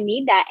 Lord, I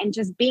need that. And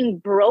just being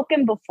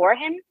broken before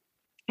him.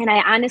 And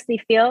I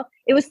honestly feel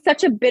it was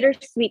such a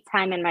bittersweet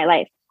time in my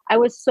life. I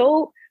was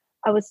so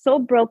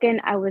broken.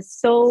 I was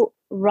so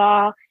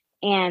raw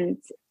and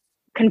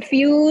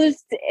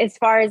confused as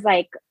far as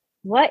like,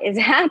 what is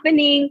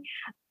happening?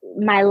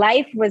 My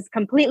life was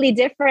completely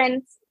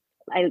different.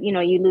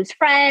 You lose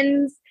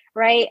friends,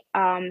 right?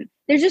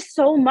 There's just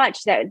so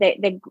much that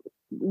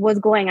was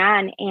going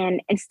on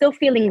and still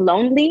feeling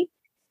lonely,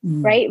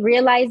 right?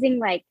 Realizing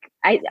like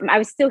I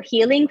was still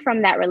healing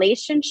from that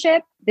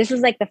relationship. This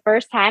was like the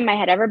first time I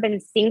had ever been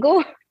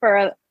single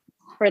for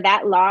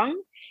that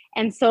long.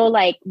 And so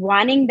like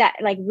wanting that,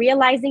 like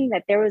realizing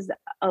that there was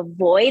a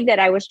void that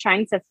I was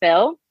trying to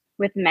fill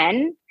with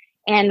men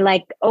and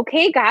like,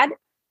 okay, God,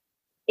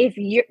 if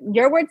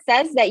your word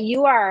says that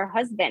you are our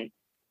husband,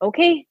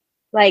 okay,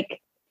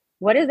 like,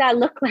 what does that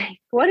look like?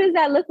 What does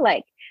that look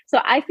like? So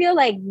I feel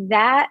like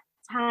that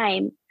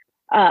time,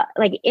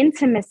 like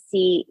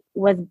intimacy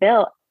was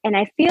built. And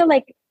I feel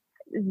like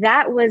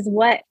that was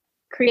what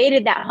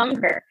created that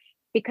hunger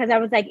because I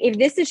was like, if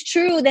this is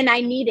true, then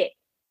I need it.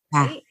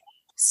 Right?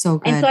 So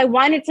good. And so I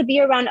wanted to be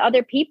around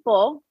other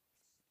people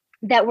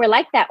that were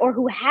like that or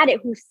who had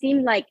it, who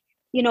seemed like,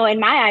 in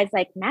my eyes,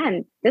 like,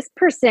 man, this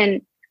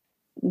person,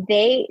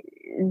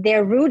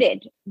 they're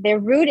rooted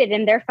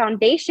and their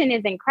foundation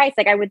is in Christ.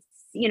 Like I would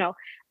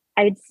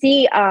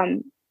see,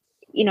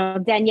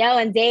 Danielle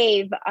and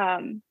Dave,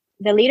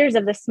 the leaders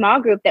of the small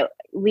group that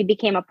we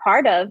became a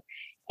part of.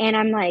 And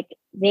I'm like,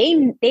 they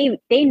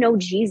know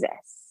Jesus.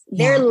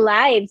 Their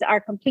lives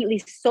are completely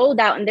sold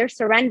out and they're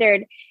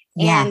surrendered.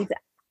 Yeah.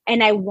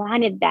 And I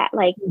wanted that,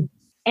 like,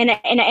 and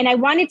I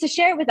wanted to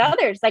share it with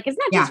others. Like, it's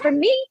not just for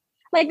me.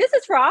 Like, this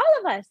is for all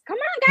of us. Come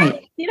on,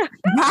 guys.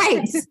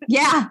 Right.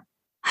 Yeah.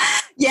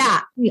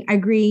 Yeah. I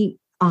agree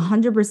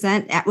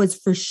 100%. That was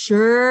for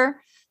sure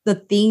the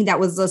thing that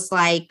was just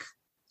like,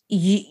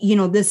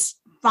 this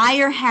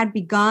fire had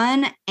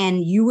begun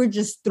and you were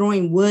just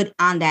throwing wood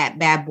on that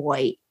bad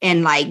boy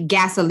and like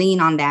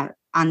gasoline on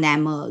that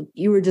mug.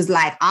 You were just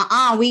like,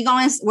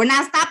 we're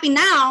not stopping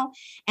now.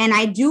 And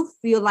I do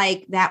feel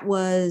like that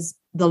was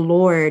the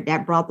Lord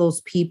that brought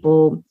those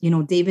people.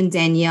 Dave and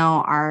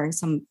Danielle are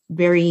some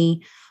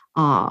very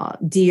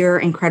dear,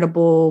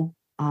 incredible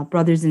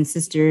brothers and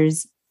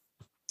sisters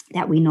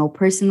that we know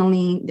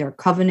personally. They're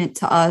covenant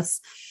to us.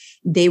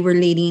 They were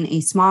leading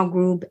a small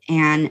group,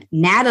 and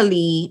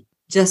Natalie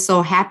just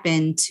so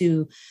happened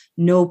to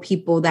know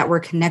people that were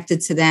connected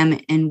to them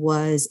and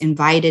was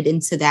invited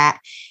into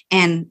that.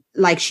 And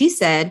like she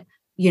said,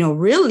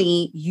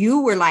 really,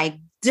 you were like,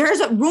 there's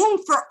a room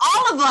for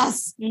all of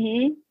us.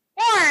 Mm-hmm.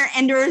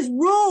 And there's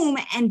room,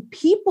 and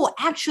people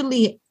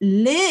actually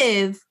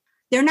live.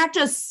 They're not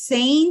just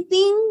saying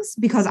things,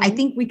 because I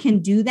think we can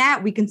do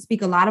that. We can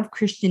speak a lot of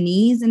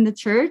Christianese in the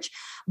church,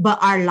 but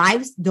our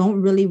lives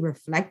don't really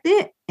reflect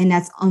it. And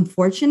that's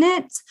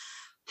unfortunate.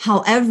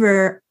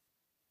 However,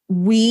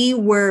 we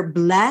were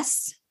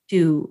blessed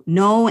to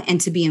know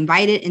and to be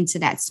invited into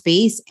that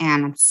space.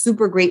 And I'm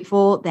super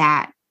grateful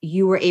that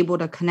you were able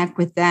to connect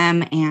with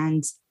them.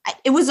 And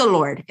it was the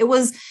Lord. It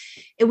was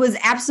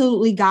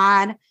absolutely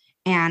God.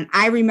 And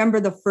I remember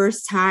the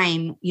first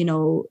time,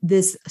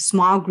 this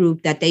small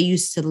group that they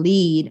used to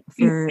lead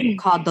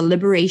called The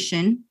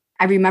Liberation.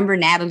 I remember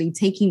Natalie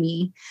taking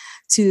me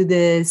to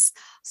this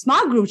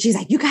small group. She's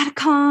like, you got to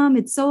come.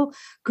 It's so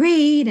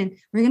great. And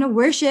we're going to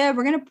worship.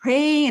 We're going to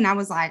pray. And I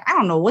was like, I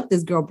don't know what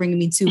this girl bringing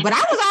me to, but I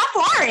was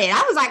all for it.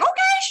 I was like, okay,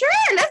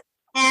 sure.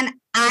 And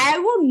I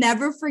will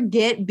never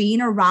forget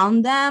being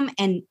around them.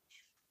 And,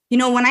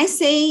 when I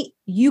say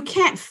you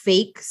can't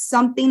fake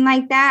something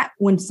like that,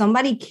 when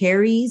somebody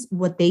carries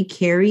what they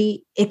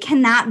carry, it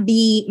cannot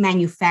be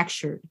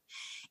manufactured.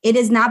 It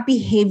is not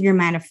behavior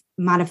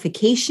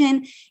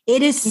modification.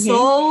 It is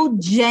so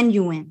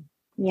genuine.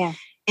 Yeah.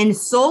 And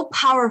so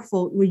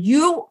powerful where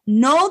you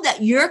know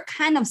that you're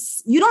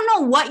you don't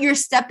know what you're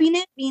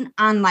stepping in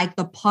on like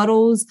the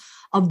puddles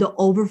of the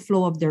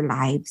overflow of their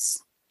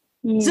lives.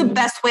 It's the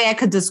best way I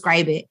could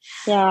describe it.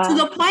 Yeah. To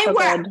the point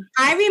where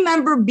I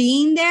remember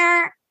being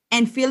there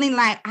and feeling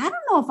like, I don't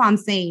know if I'm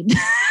saved.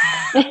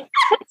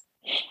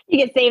 You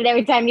get saved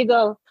every time you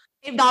go.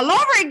 Saved all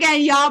over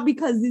again, y'all,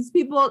 because these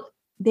people,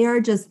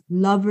 they're just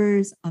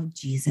lovers of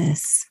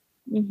Jesus.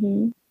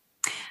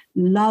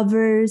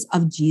 Lovers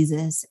of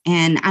Jesus.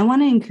 And I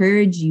want to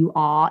encourage you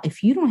all,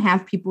 if you don't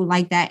have people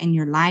like that in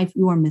your life,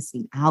 you are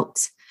missing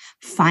out.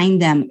 Find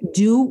them.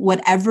 Do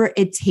whatever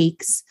it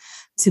takes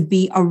to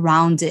be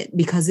around it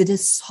because it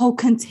is so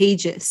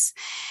contagious.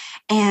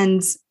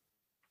 And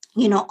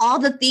all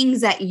the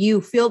things that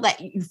you felt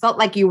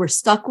like you were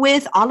stuck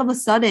with, all of a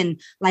sudden,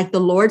 like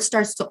the Lord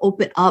starts to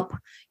open up,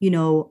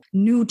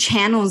 new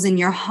channels in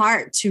your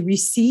heart to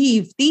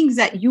receive things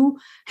that you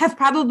have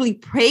probably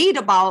prayed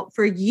about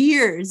for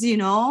years,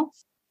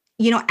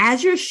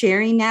 as you're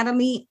sharing,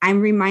 Natalie,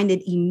 I'm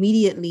reminded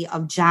immediately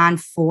of John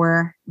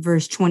 4,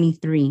 verse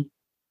 23.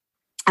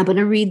 I'm going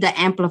to read the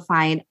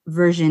Amplified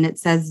version. It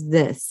says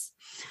this: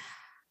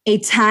 a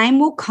time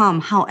will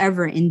come,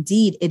 however,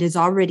 indeed, it is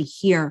already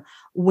here,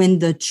 when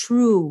the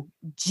true,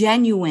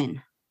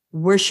 genuine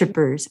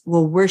worshipers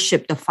will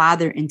worship the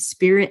Father in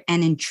spirit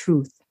and in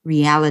truth,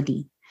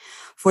 reality.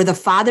 For the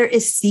Father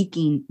is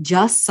seeking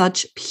just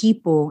such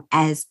people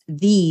as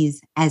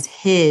these as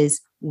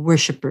his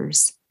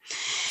worshipers.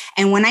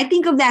 And when I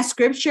think of that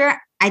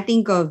scripture, I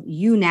think of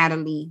you,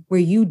 Natalie, where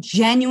you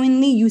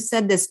genuinely, you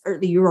said this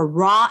earlier, you're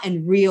raw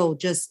and real,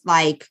 just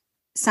like,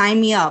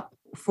 sign me up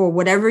for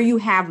whatever you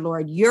have,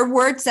 Lord. Your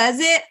word says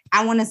it.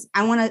 I want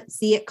to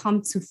see it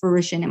come to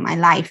fruition in my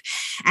life.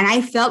 And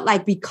I felt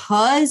like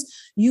because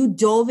you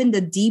dove in the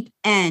deep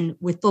end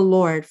with the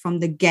Lord from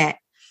the get,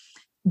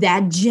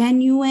 that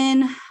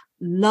genuine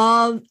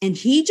love,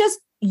 and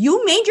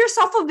you made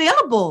yourself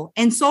available.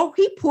 And so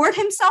he poured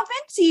himself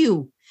into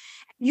you.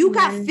 You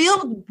got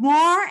filled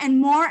more and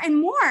more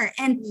and more.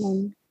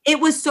 And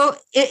it was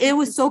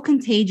so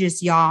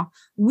contagious, y'all.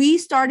 We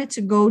started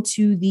to go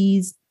to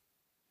these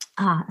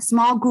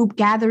small group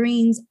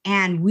gatherings,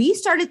 and we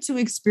started to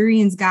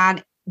experience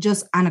God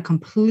just on a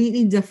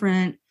completely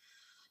different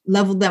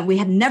level that we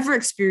had never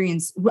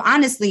experienced.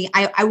 Honestly,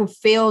 I would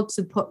fail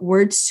to put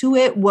words to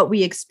it, what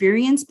we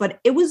experienced,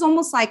 but it was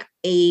almost like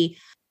a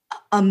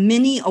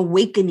mini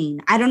awakening.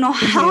 I don't know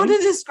how to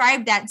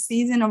describe that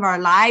season of our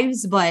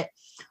lives, but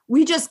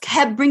we just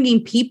kept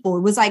bringing people.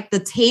 It was like the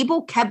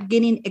table kept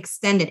getting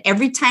extended.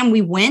 Every time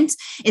we went,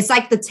 it's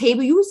like the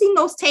table, you've seen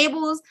those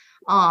tables.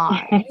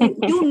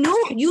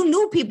 You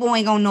knew people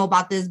ain't gonna know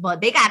about this,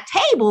 but they got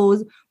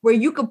tables where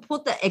you could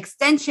put the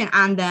extension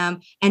on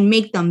them and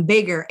make them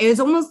bigger. It was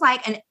almost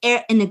like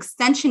an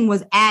extension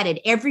was added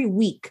every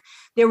week.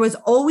 There was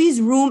always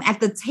room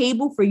at the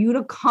table for you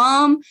to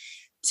come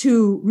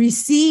to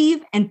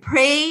receive and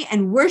pray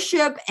and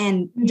worship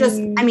and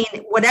just,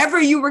 whatever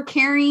you were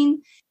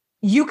carrying,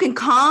 you can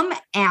come.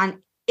 And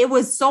it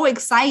was so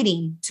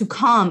exciting to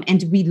come,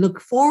 and we look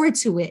forward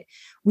to it.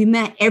 We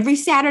met every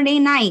Saturday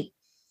night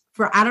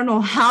for I don't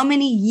know how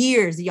many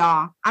years,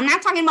 y'all. I'm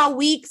not talking about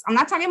weeks. I'm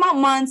not talking about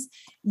months.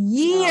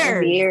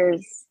 Years.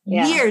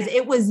 Years.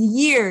 It was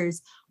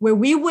years where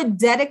we would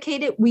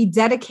dedicate it. We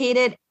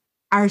dedicated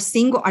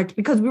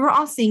because we were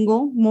all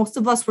single. Most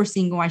of us were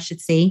single, I should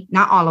say.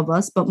 Not all of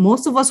us, but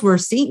most of us were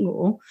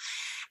single.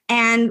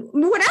 And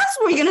what else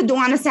were we going to do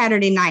on a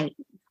Saturday night?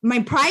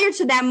 Prior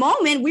to that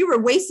moment, we were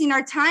wasting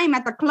our time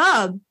at the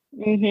club,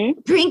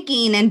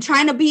 drinking and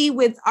trying to be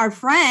with our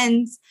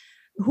friends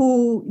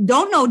who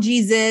don't know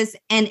Jesus.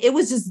 And it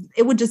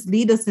would just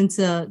lead us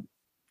into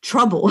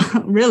trouble,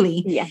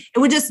 really. Yeah. It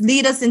would just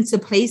lead us into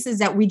places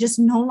that we just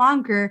no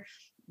longer,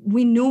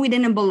 we knew we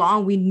didn't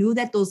belong. We knew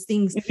that those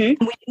things, and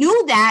we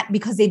knew that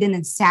because they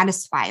didn't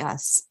satisfy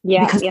us.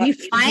 Yeah. Because we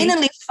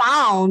finally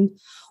found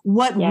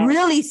what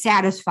really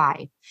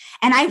satisfied.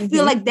 And I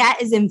feel like that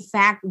is in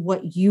fact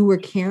what you were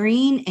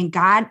carrying. And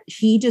God,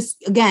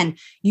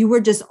 you were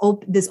just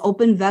this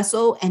open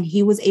vessel, and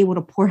he was able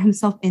to pour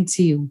himself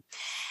into you.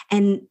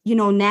 And,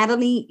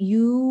 Natalie,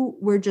 you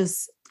were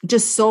just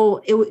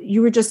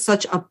you were just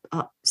such a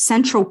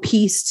central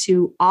piece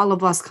to all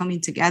of us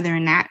coming together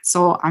in that.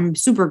 So I'm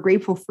super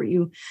grateful for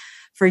you,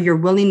 for your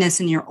willingness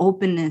and your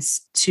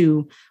openness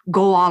to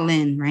go all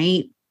in,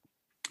 right?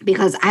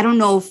 Because I don't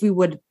know if we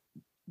would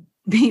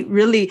be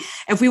really,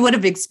 if we would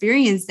have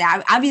experienced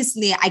that,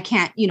 obviously I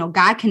can't,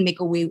 God can make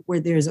a way where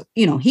there's,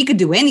 he could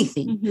do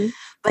anything,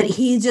 but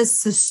he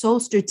just so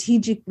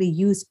strategically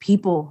used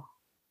people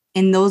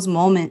in those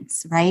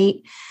moments. Right.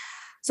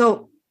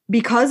 So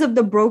because of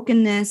the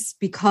brokenness,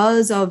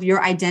 because of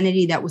your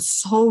identity that was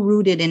so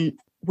rooted in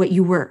what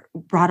you were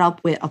brought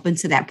up with up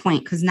until that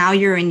point, because now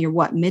you're in your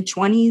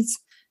mid-20s,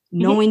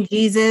 knowing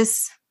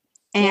Jesus.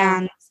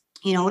 And,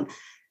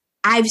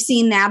 I've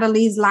seen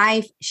Natalie's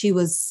life. She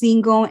was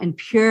single and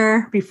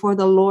pure before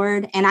the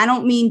Lord. And I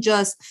don't mean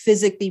just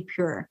physically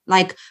pure.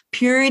 Like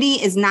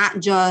purity is not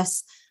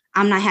just,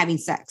 I'm not having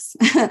sex.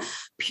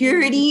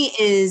 Purity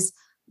is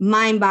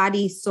mind,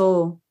 body,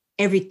 soul,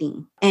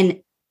 everything.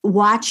 And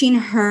watching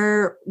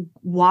her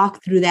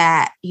walk through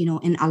that,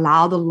 and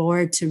allow the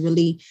Lord to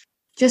really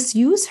just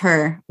use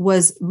her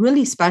was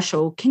really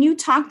special. Can you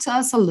talk to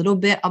us a little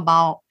bit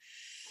about,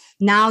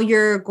 now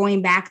you're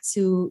going back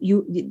to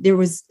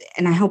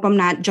and I hope I'm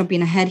not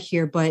jumping ahead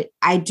here, but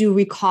I do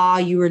recall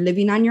you were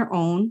living on your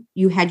own.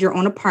 You had your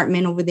own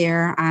apartment over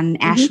there on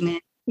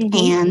Ashland,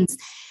 and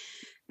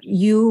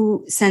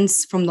you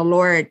sensed from the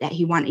Lord that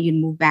he wanted you to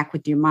move back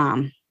with your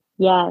mom.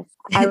 Yes,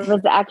 I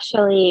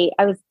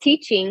was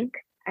teaching.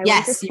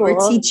 Yes, you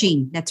were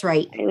teaching. That's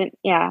right.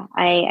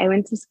 I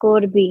went to school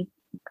to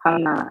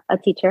become a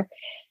teacher.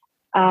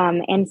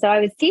 And so I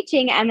was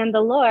teaching, and then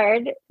the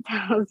Lord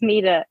tells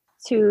me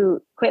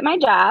to quit my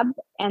job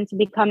and to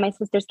become my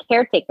sister's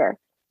caretaker.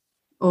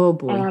 Oh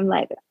boy. And I'm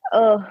like,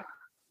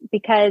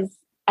 because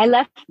I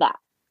left that,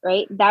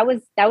 right? That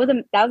was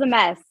a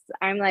mess.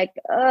 I'm like,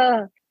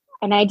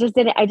 and I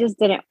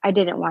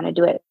didn't want to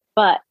do it,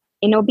 but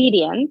in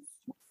obedience,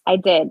 I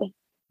did.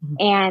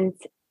 And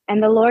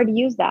the Lord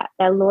used that.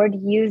 The Lord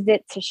used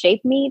it to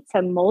shape me,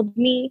 to mold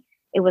me.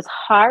 It was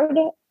hard.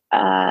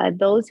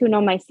 Those who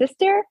know my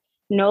sister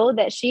know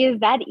that she is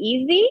that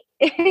easy.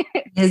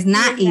 It's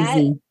not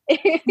easy.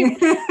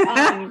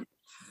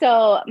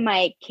 So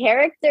my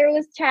character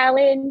was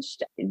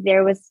challenged.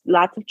 There was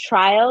lots of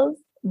trials,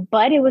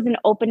 but it was an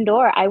open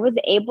door. I was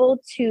able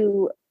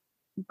to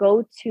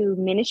go to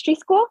ministry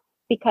school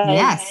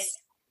because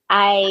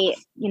I,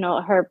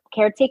 her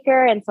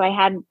caretaker. And so I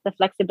had the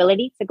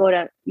flexibility to go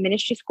to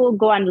ministry school,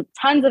 go on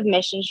tons of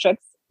mission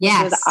trips.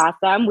 Yes. Which was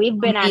awesome. We've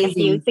been on a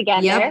few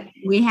together. Yep.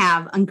 We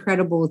have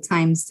incredible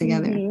times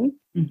together.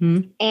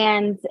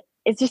 And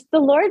it's just the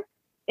Lord,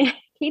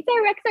 he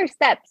directs our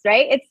steps,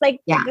 right? It's like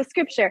the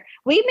scripture.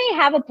 We may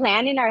have a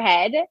plan in our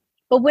head,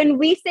 but when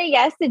we say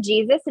yes to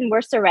Jesus and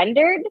we're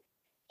surrendered,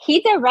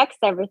 he directs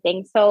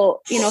everything.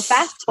 So,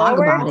 fast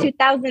forward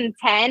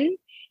 2010.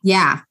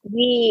 Yeah.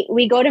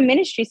 We go to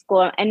ministry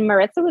school, and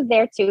Maritza was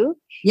there too.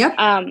 Yep.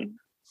 And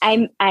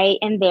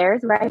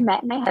there's where I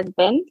met my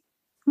husband.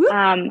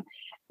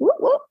 Whoop,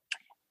 whoop.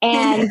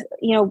 And,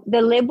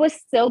 the lib was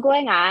still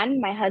going on.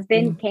 My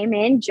husband came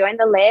in, joined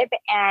the lib,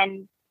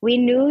 and we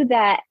knew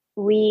that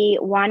we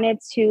wanted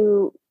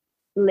to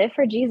live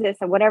for Jesus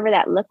and whatever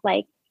that looked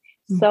like.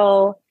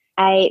 So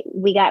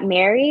we got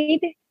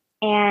married,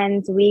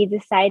 and we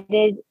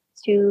decided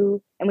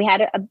and we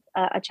had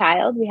a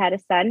child. We had a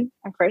son,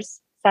 our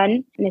first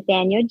son,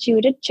 Nathaniel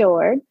Judah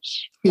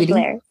George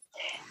Blair.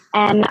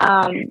 And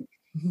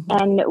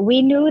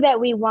we knew that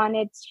we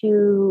wanted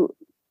to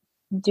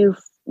do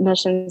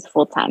missions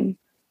full time.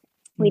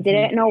 We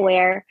didn't know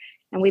where,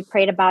 and we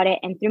prayed about it.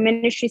 And through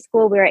ministry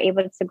school, we were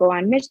able to go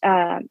on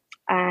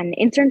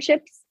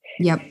internships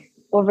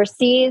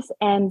overseas.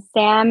 And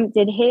Sam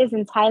did his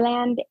in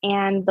Thailand,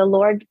 and the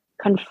Lord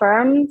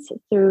confirmed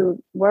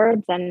through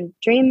words and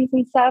dreams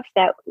and stuff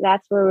that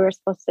that's where we were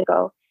supposed to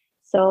go.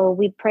 So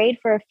we prayed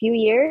for a few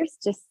years,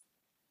 just,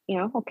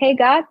 okay,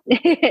 God,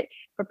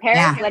 prepare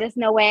us, let us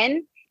know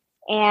when.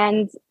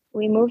 And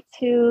we moved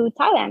to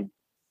Thailand.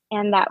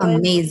 And that was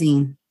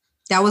amazing.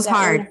 That was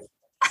hard.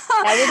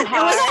 That was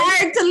hard. It was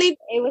hard to leave.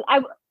 It was,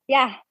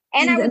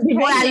 And I was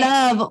people I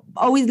love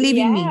always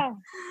leaving me.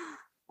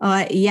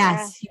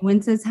 Yes, she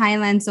went to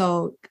Thailand.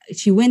 So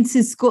she went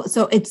to school.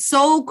 So it's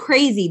so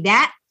crazy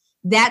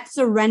that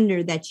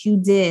surrender that you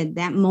did,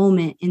 that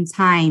moment in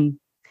time,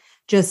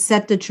 just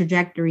set the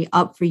trajectory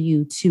up for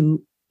you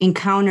to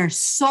encounter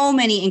so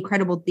many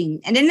incredible things.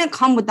 And it didn't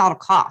come without a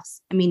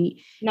cost. I mean,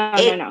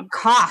 it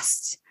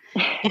cost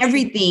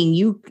everything.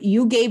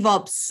 You gave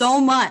up so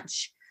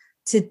much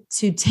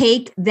to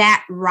take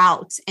that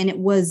route, and it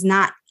was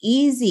not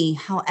easy.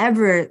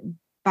 However,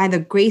 by the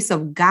grace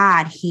of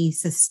God, he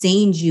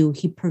sustained you.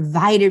 He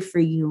provided for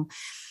you.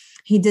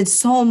 He did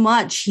so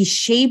much. He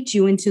shaped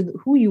you into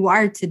who you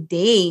are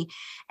today.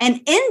 And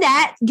in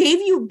that gave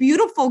you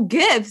beautiful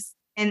gifts,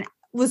 and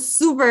was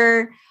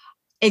super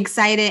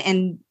excited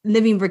and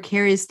living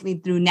vicariously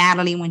through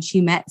Natalie when she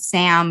met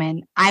Sam.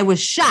 And I was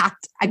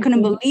shocked. I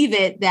couldn't believe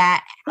it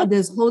that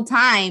this whole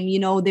time,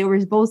 they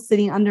were both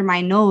sitting under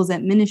my nose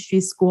at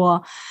ministry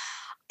school.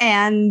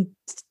 And,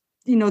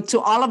 to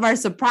all of our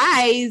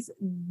surprise,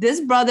 this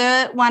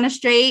brother wanted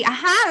straight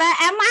holla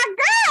at my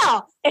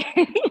girl.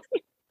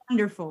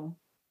 Wonderful.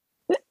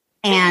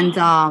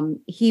 And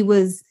he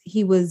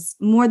was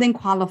more than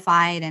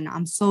qualified, and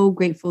I'm so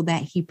grateful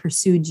that he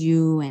pursued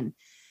you, and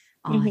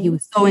he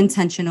was so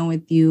intentional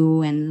with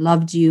you and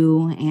loved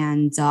you,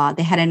 and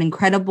they had an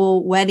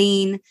incredible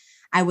wedding.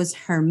 I was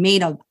her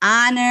maid of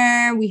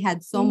honor. We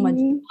had so much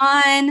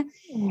fun.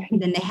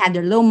 And then they had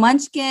their little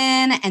munchkin,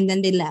 and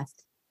then they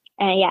left.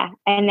 Yeah,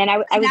 and then I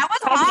was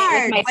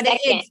hard, with my but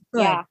second.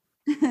 Yeah.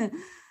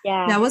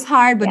 Yeah, that was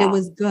hard, but it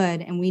was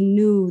good. And we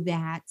knew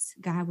that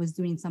God was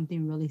doing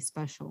something really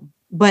special.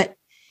 But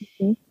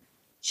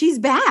she's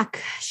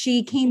back.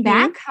 She came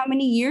back. How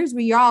many years?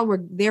 We all were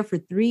there for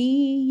 3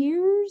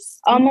 years?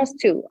 Almost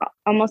two.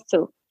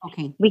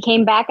 Okay. We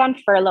came back on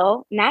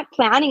furlough, not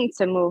planning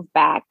to move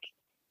back.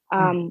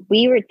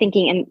 We were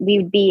thinking, and we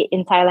would be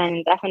in Thailand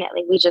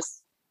indefinitely.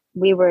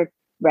 We were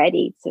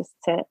ready to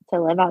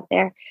live out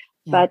there.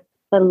 Yeah. But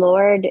the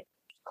Lord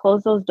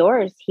closed those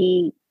doors.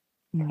 He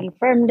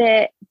confirmed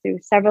it through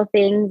several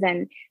things,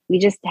 and we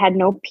just had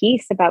no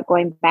peace about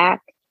going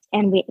back.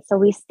 And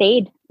we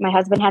stayed. My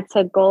husband had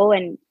to go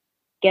and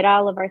get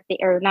all of our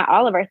or not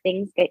all of our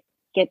things,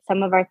 get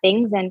some of our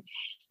things, and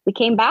we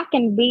came back,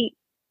 and we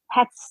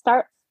had to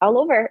start all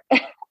over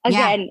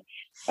again.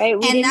 Right?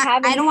 We didn't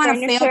have any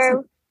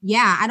furniture.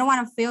 I don't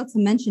want to fail to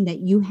mention that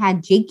you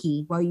had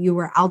Jakey while you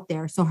were out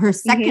there. So her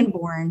second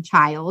born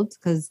child,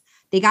 because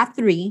they got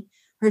 3,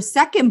 her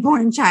second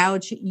born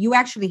child, you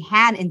actually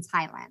had in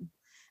Thailand.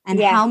 And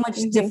how much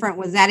different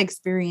was that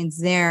experience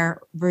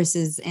there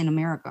versus in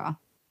America?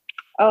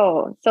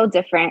 Oh, so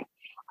different.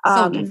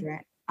 So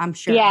different, I'm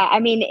sure. Yeah, I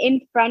mean,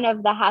 in front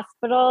of the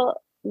hospital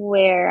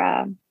where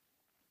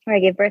I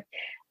gave birth,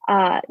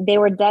 they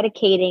were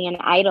dedicating an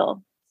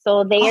idol.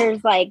 So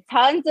there's like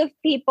tons of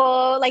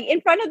people like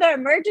in front of the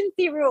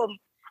emergency room.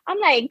 I'm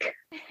like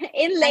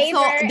in labor.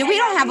 So we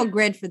don't have a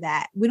grid for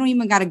that. We don't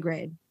even got a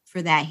grid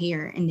for that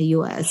here in the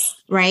US,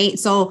 right?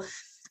 So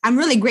I'm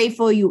really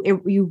grateful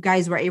you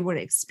guys were able to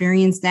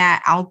experience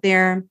that out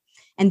there.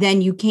 And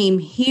then you came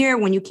here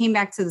when you came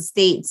back to the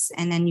States,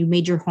 and then you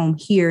made your home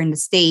here in the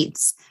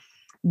States.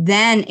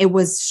 Then it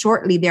was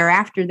shortly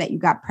thereafter that you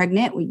got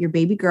pregnant with your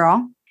baby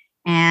girl,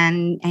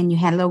 and you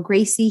had little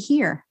Gracie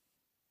here.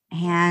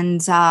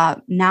 And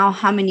now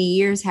how many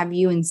years have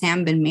you and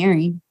Sam been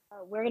married?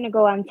 We're going to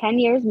go on 10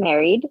 years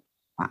married.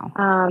 Wow.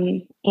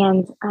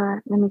 And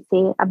let me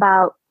see,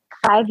 about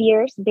 5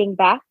 years being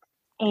back.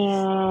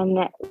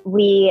 And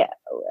we,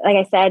 like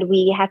I said,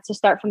 we had to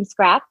start from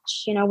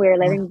scratch. You know, we were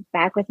living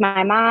back with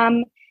my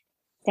mom.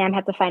 Sam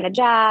had to find a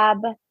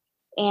job.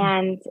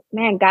 And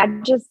man,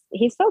 God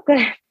he's so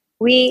good.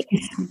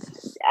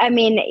 I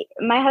mean,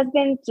 my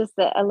husband, just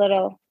a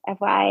little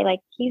FYI,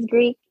 like he's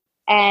Greek.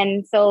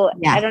 And so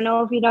I don't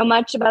know if you know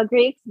much about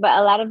Greeks, but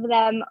a lot of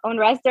them own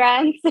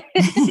restaurants.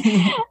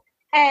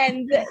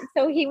 And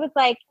so he was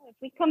like, if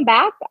we come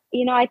back,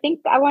 you know, I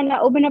think I want to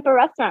open up a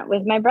restaurant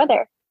with my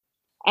brother.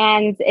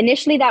 And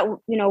initially that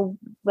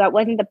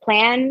wasn't the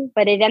plan,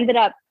 but it ended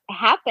up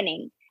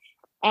happening.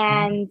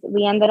 And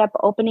we ended up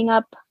opening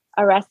up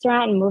a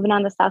restaurant and moving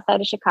on the south side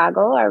of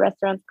Chicago. Our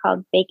restaurant's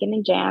called Bacon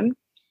and Jam.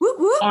 Whoop,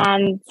 whoop.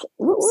 And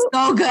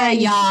so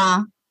good,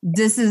 y'all.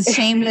 This is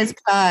shameless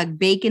plug.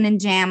 Bacon and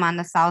Jam on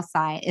the south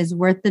side is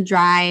worth the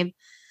drive.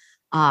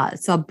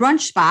 It's a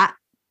brunch spot.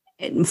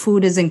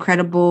 Food is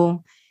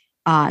incredible.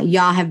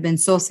 Y'all have been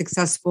so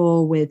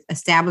successful with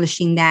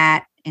establishing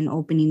that and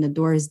opening the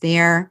doors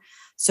there.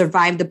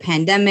 Survived the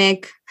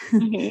pandemic.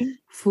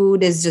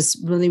 Food is just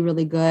really,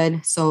 really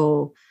good.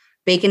 So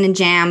Bacon and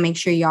Jam, make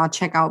sure y'all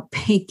check out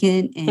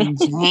Bacon and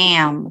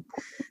Jam.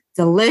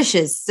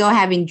 Delicious. Still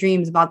having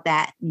dreams about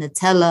that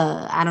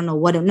Nutella. I don't know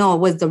what it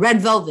was the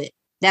red velvet.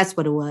 That's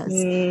what it was.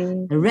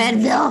 The red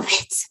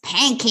velvet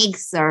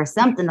pancakes or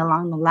something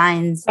along the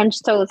lines.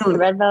 French toast,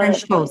 red velvet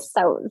French toast.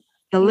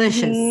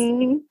 Delicious.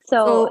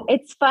 So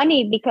it's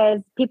funny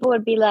because people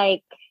would be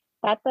like,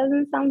 that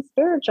doesn't sound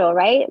spiritual,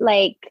 right?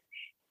 Like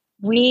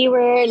we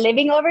were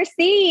living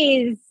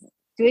overseas,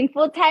 doing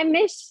full-time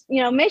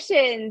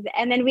missions,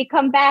 and then we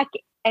come back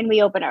and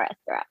we open a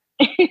restaurant.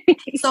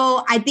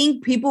 So I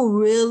think people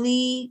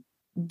really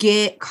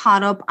get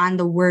caught up on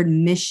the word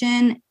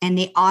mission, and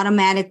they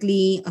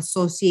automatically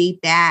associate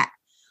that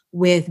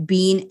with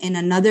being in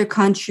another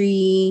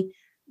country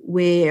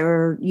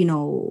where,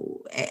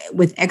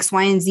 with X,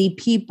 Y, and Z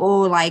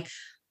people. Like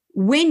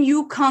when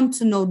you come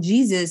to know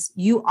Jesus,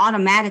 you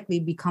automatically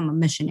become a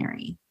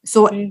missionary.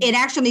 So it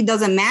actually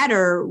doesn't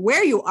matter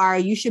where you are.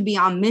 You should be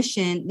on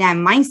mission. That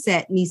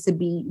mindset needs to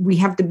be, we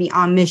have to be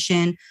on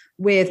mission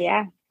with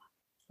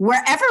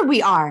wherever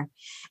we are.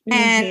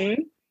 And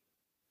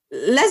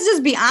let's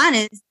just be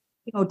honest,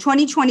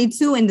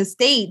 2022 in the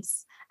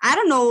States, I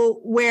don't know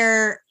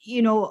where,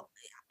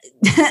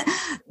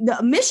 the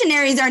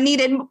missionaries are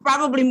needed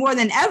probably more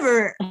than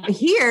ever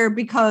here,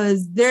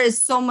 because there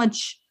is so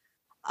much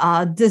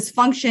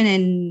dysfunction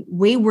and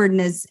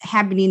waywardness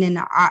happening in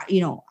our,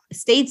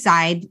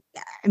 stateside.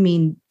 I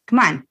mean, come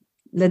on,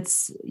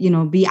 let's,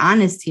 be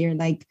honest here.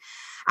 Like,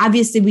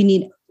 obviously we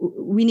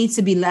need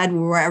to be led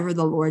wherever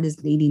the Lord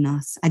is leading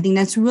us. I think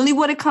that's really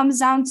what it comes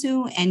down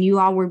to. And you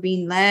all were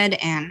being led,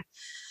 and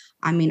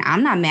I mean,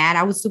 I'm not mad.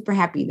 I was super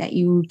happy that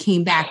you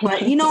came back,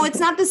 but it's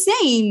not the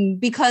same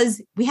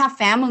because we have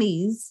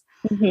families,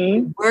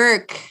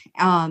 work,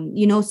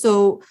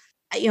 so,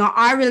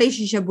 our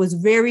relationship was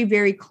very,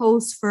 very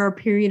close for a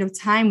period of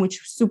time,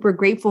 which was super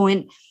grateful.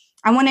 And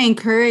I want to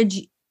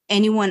encourage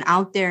anyone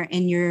out there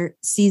in your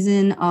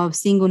season of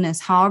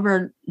singleness,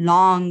 however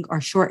long or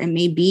short it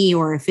may be,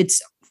 or if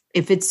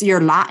it's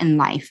your lot in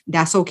life,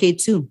 that's okay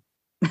too.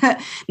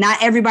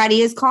 Not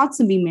everybody is called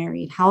to be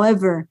married.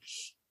 However,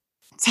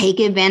 take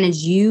advantage.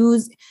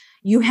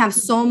 You have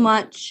so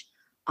much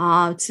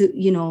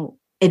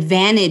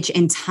advantage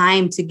and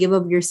time to give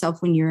of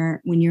yourself when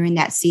you're in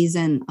that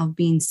season of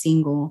being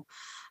single.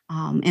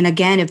 And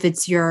again, if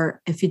it's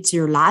your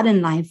lot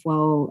in life,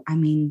 well, I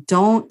mean,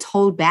 don't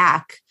hold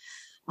back.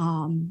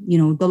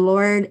 The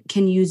Lord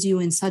can use you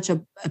in such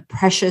a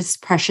precious,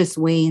 precious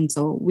way. And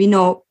so we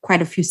know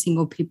quite a few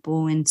single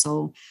people. And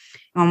so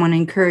I want to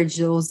encourage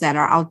those that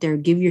are out there,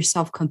 give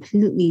yourself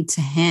completely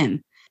to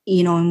him,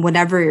 in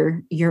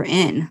whatever you're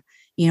in.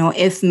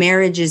 If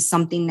marriage is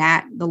something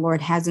that the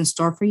Lord has in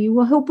store for you,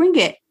 well, he'll bring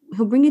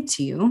it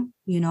to you,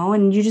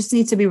 and you just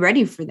need to be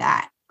ready for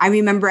that. I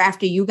remember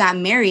after you got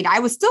married, I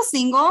was still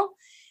single,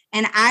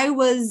 and I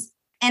was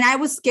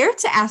scared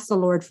to ask the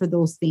Lord for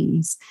those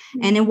things.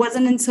 And it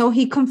wasn't until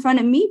he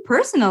confronted me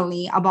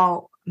personally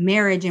about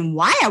marriage and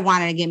why I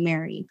wanted to get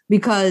married,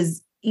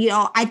 because,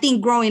 I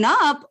think growing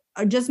up,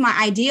 just my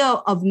idea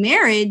of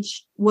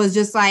marriage was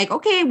just like,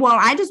 okay, well,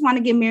 I just want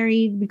to get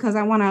married because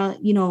I want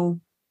to,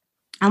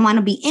 I want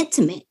to be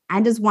intimate. I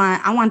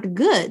want the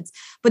goods.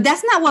 But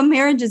that's not what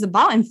marriage is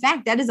about. In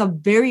fact, that is a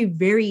very,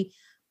 very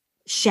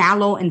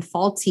shallow and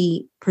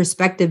faulty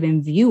perspective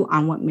and view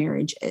on what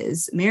marriage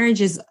is. Marriage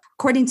is,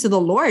 according to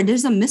the Lord,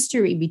 there's a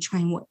mystery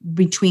between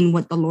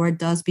what the Lord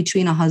does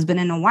between a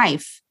husband and a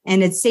wife.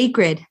 And it's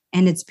sacred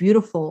and it's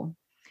beautiful.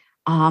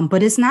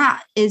 But it's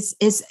not,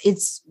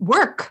 it's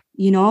work.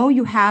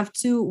 You have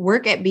to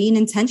work at being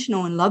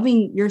intentional and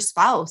loving your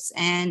spouse,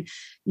 and,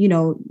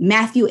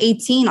 Matthew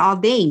 18 all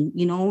day,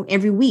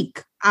 every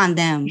week on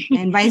them,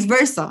 and vice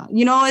versa.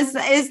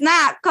 It's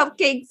not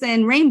cupcakes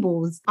and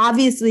rainbows.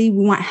 Obviously,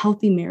 we want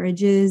healthy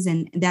marriages,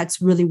 and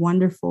that's really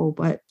wonderful.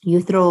 But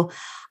you throw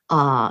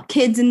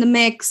kids in the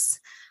mix,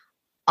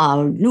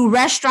 a new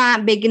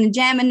restaurant, bacon and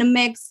jam in the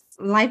mix,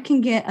 life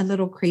can get a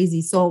little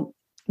crazy. So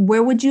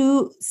where would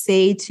you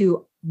say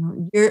to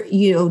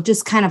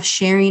just kind of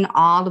sharing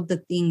all of the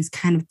things,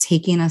 kind of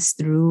taking us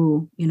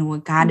through,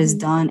 what God has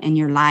done in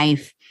your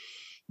life?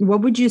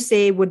 What would you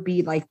say would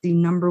be like the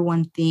number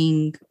one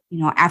thing,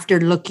 after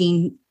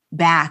looking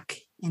back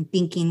and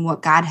thinking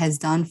what God has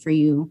done for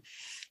you?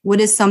 What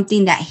is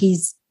something that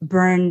he's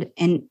burned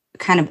and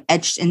kind of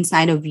etched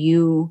inside of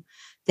you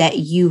that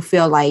you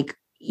feel like,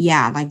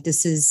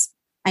 this is,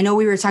 I know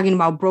we were talking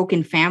about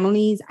broken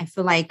families. I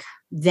feel like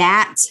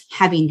that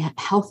having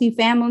healthy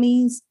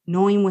families,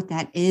 knowing what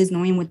that is,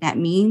 knowing what that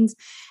means,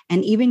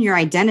 and even your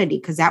identity,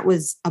 because that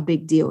was a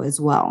big deal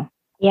as well.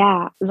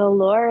 Yeah, the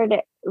Lord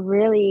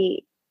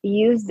really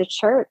used the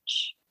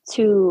church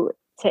to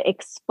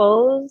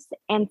expose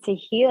and to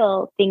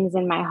heal things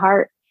in my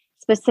heart,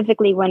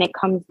 specifically when it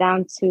comes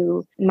down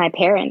to my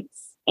parents.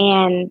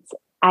 And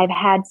I've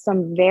had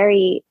some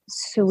very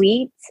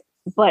sweet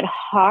but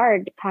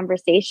hard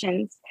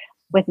conversations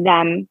with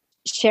them,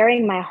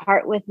 sharing my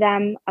heart with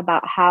them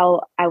about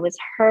how I was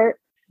hurt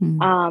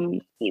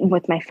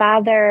with my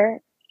father,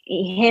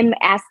 him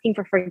asking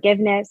for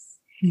forgiveness,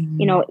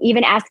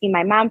 even asking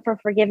my mom for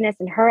forgiveness,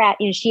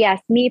 and she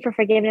asked me for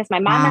forgiveness. My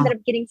mom ended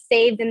up getting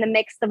saved in the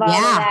mix of all of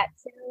that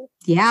too.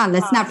 Yeah,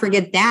 let's not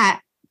forget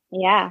that.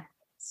 Yeah.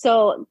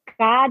 So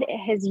God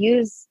has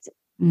used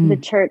the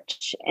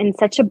church in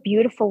such a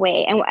beautiful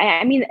way. And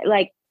I mean,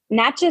 like,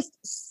 not just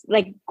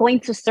like going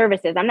to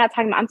services. I'm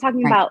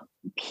talking about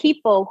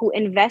people who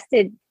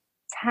invested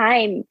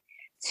time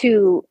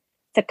to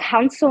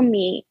counsel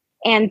me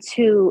and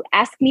to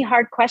ask me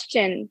hard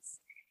questions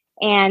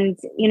and,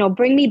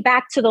 bring me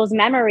back to those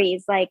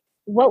memories. Like,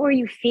 what were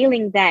you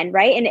feeling then?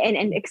 Right.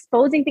 And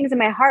exposing things in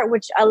my heart,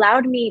 which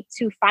allowed me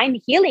to find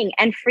healing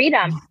and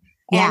freedom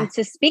and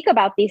to speak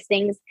about these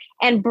things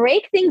and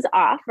break things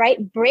off,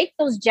 right? Break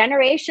those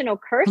generational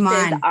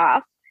curses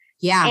off.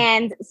 Yeah.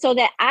 And so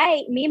that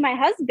me and my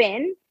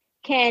husband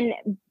can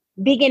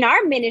begin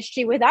our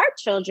ministry with our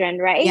children,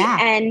 right? Yeah.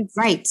 And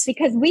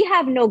because we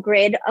have no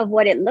grid of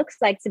what it looks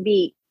like to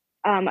be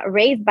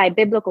raised by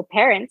biblical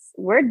parents,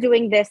 we're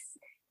doing this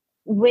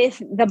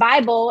with the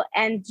Bible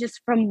and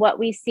just from what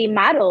we see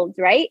modeled,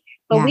 right?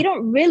 But we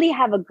don't really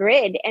have a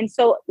grid. And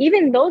so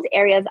even those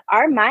areas,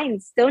 our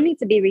minds still need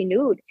to be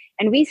renewed.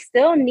 And we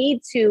still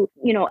need to,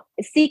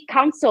 seek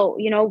counsel,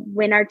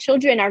 when our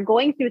children are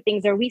going through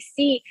things, or we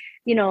see,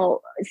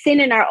 sin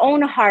in our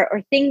own heart,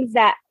 or things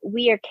that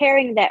we are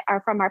carrying that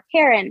are from our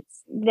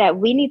parents that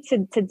we need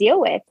to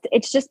deal with.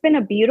 It's just been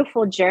a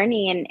beautiful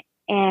journey,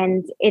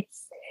 and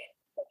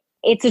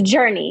it's a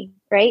journey,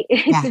 right?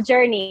 It's a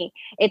journey.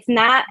 It's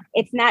not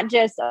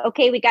just,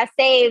 okay, we got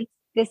saved.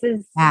 This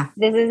is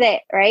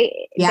it, right?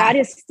 Yeah. God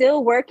is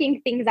still working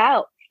things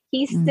out.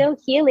 He's still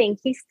healing.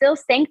 He's still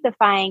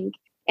sanctifying.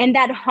 And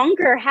that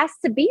hunger has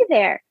to be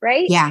there,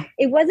 right? Yeah.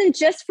 It wasn't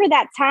just for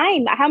that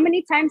time. How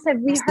many times have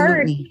we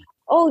heard,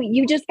 oh,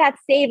 you just got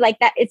saved, like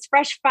that? It's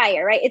fresh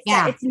fire, right?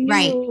 It's new.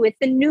 Right. It's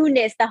the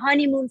newness, the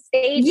honeymoon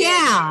stage.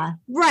 Yeah,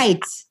 right.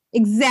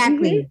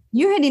 Exactly.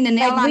 You're hitting the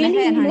nail on the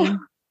head, honey.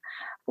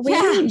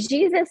 We need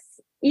Jesus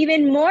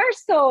even more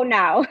so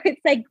now.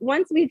 It's like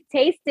once we've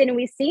tasted and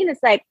we've seen,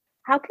 it's like,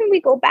 how can we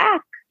go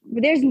back?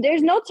 There's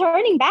no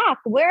turning back.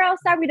 Where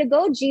else are we to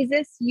go,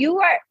 Jesus?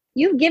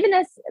 You've given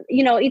us,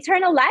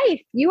 eternal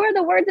life. You are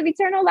the words of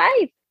eternal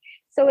life.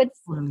 So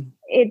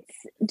it's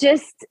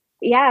just,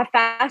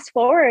 fast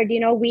forward,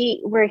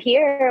 we're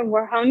here and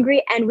we're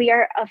hungry and we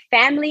are a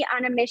family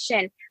on a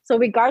mission. So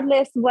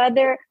regardless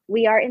whether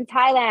we are in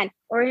Thailand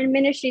or in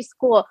ministry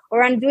school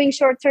or on doing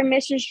short-term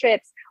mission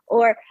trips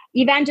or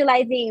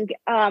evangelizing,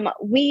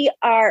 we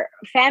are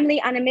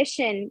family on a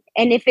mission.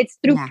 And if it's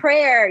through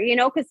prayer,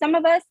 because some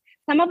of us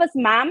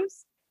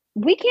moms,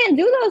 we can't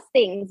do those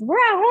things. We're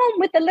at home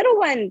with the little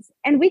ones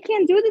and we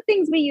can't do the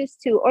things we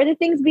used to, or the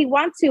things we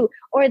want to,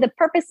 or the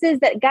purposes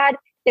that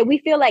we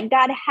feel like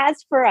God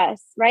has for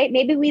us, right?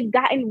 Maybe we've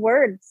gotten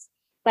words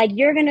like,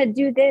 you're going to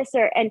do this,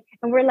 and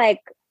we're like,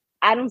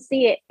 I don't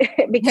see it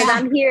because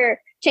I'm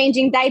here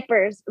changing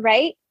diapers,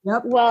 right?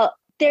 Yep. Well,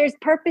 there's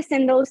purpose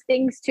in those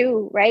things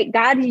too, right?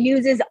 God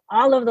uses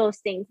all of those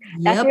things.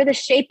 That's where the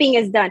shaping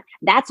is done.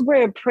 That's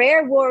where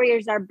prayer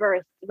warriors are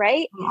birthed,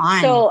 right?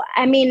 So,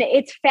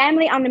 it's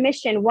family on the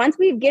mission. Once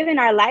we've given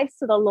our lives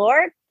to the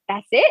Lord,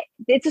 that's it.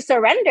 It's a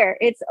surrender.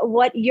 It's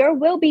what your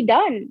will be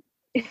done,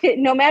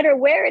 no matter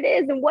where it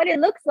is and what it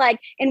looks like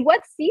and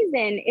what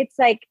season. It's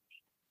like,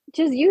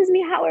 just use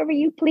me however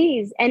you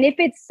please. And if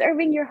it's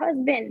serving your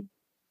husband,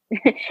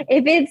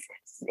 if it's,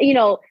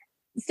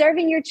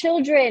 serving your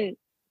children,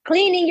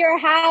 cleaning your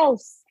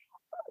house.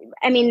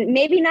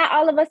 Maybe not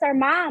all of us are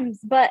moms,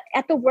 but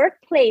at the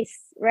workplace,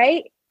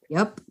 right?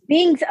 Yep.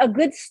 Being a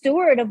good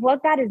steward of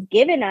what God has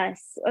given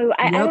us.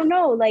 I don't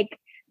know, like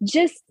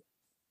just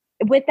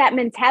with that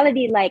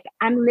mentality, like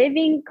I'm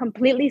living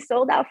completely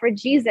sold out for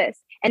Jesus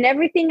and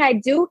everything I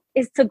do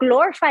is to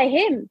glorify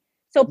him.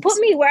 So put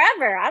me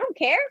wherever. I don't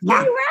care.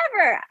 Put me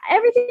wherever.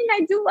 Everything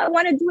I do, I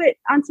want to do it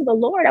unto the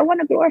Lord. I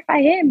want to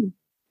glorify him.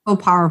 So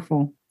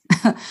powerful.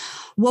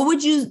 What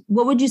would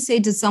you say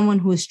to someone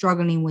who is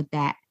struggling with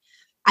that?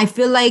 I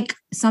feel like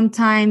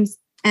sometimes,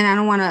 and I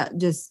don't want to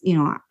just,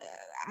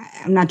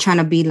 I'm not trying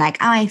to be like,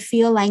 oh, I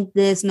feel like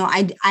this. No,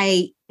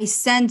 I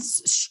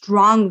sense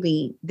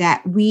strongly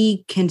that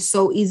we can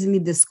so easily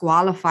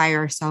disqualify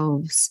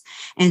ourselves.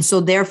 And so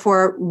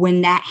therefore,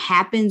 when that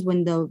happens,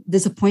 when the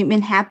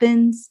disappointment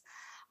happens,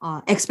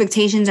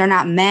 expectations are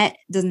not met,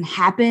 doesn't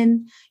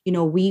happen.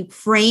 We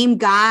frame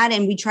God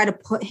and we try to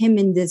put him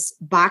in this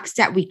box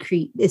that we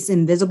create, this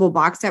invisible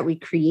box that we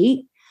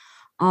create.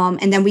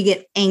 And then we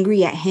get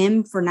angry at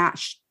him for not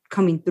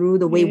coming through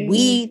the way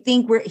we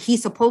think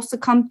he's supposed to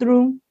come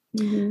through.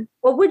 Mm-hmm.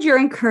 What would your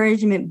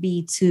encouragement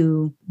be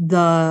to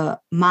the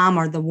mom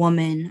or the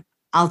woman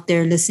out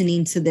there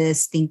listening to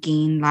this,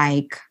 thinking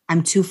like,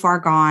 I'm too far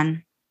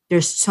gone.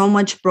 There's so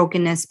much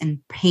brokenness and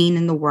pain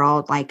in the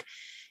world. Like,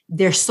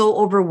 they're so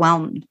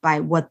overwhelmed by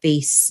what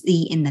they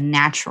see in the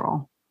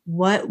natural.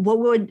 What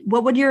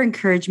would your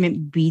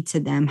encouragement be to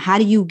them? How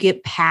do you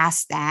get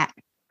past that?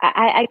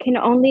 I can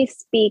only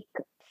speak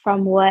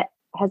from what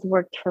has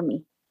worked for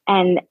me,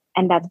 and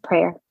that's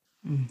prayer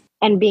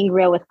and being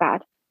real with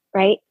God,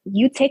 right?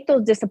 You take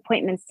those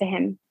disappointments to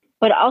him,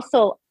 but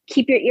also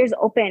keep your ears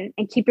open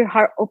and keep your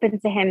heart open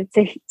to him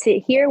to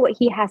hear what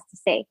he has to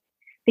say,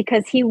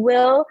 because he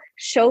will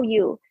show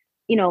you.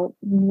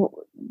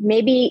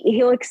 Maybe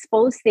he'll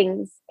expose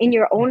things in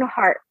your own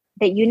heart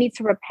that you need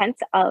to repent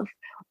of,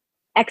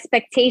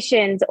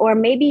 expectations, or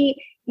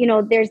maybe,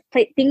 there's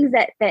things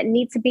that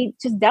need to be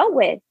just dealt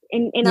with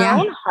in our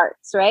own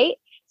hearts, right?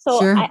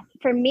 So sure.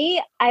 For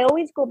me, I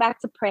always go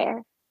back to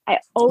prayer.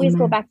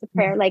 Go back to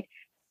prayer, like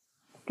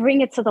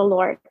bring it to the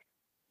Lord.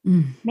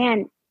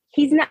 Man,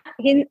 he's not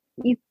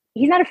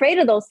afraid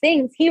of those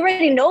things. He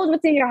already knows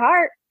what's in your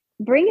heart.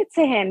 Bring it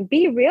to him.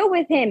 Be real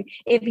with him.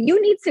 If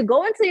you need to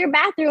go into your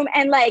bathroom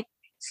and like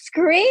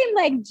scream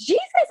like, Jesus,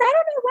 I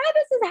don't know why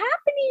this is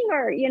happening,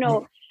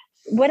 or,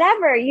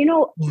 whatever,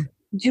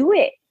 do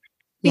it,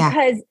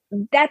 because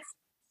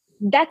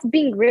that's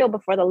being real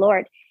before the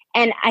Lord.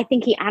 And I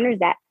think he honors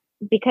that,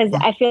 because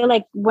I feel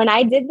like when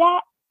I did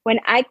that,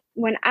 when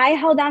I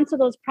held on to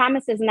those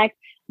promises, and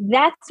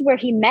that's where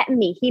he met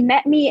me. He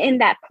met me in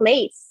that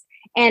place,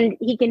 and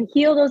he can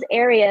heal those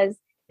areas.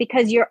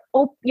 Because you're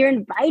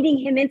inviting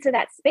him into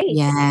that space.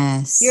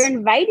 Yes. You're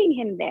inviting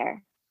him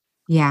there.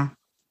 Yeah,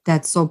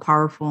 that's so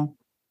powerful.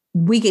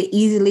 We could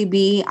easily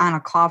be on a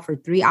call for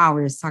 3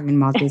 hours talking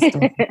about this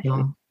stuff.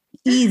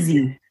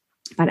 Easy.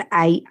 But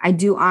I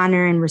do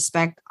honor and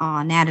respect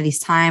Natalie's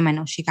time. I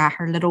know she got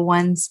her little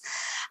ones.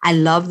 I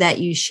love that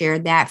you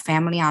shared that,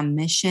 family on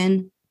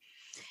mission,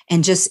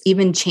 and just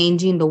even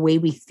changing the way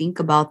we think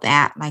about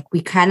that. Like,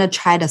 we kind of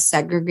try to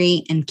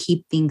segregate and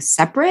keep things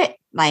separate.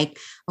 Like,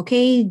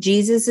 okay,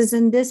 Jesus is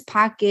in this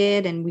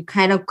pocket, and we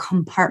kind of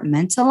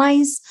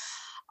compartmentalize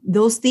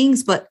those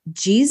things. But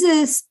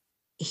Jesus,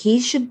 he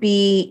should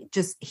be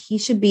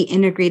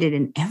integrated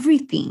in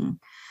everything.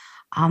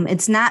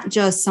 It's not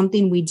just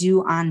something we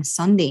do on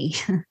Sunday.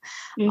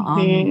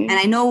 And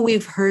I know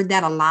we've heard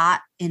that a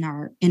lot in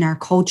our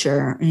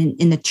culture,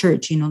 in the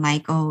church,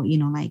 like, oh,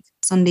 like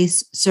Sunday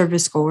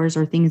service goers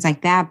or things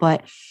like that.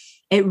 But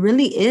it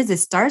really is. It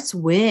starts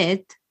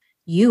with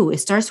you. It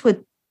starts with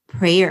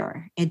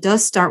prayer. It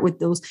does start with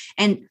those.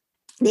 And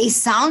they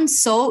sound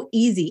so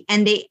easy,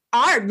 and they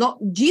are.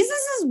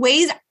 Jesus's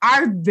ways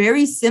are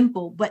very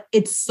simple, but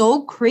it's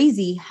so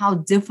crazy how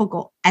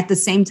difficult at the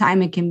same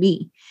time it can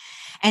be.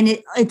 And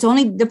it's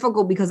only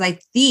difficult because I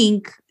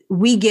think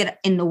we get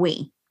in the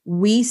way.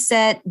 We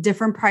set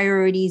different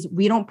priorities.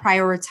 We don't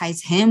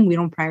prioritize him. We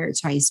don't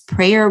prioritize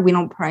prayer. We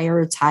don't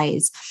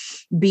prioritize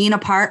being a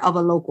part of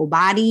a local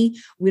body.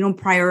 We don't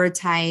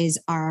prioritize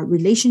our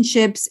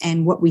relationships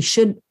and what we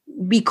should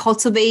be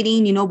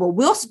cultivating, but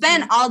we'll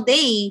spend all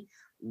day,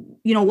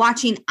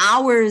 watching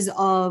hours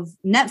of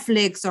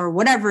Netflix or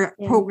whatever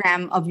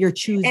program of your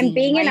choosing. And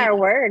being in our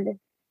word.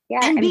 Yeah,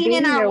 and being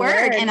in our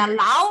word and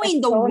allowing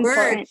the word.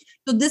 Important.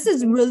 So this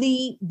is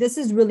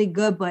really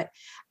good. But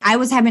I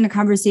was having a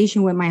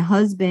conversation with my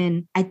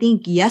husband, I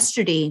think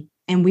yesterday,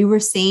 and we were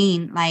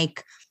saying,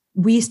 like,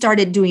 we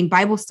started doing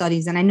Bible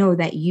studies. And I know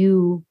that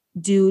you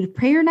do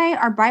prayer night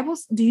or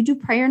Bibles. Do you do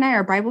prayer night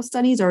or Bible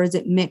studies, or is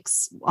it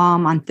mixed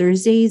on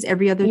Thursdays,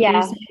 every other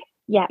Thursday?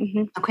 Yeah.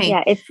 Mm-hmm. Okay.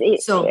 Yeah.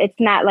 It's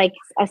not like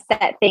a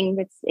set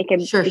thing. It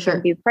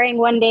can be praying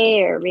one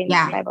day or reading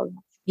the Bible.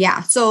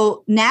 Yeah.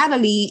 So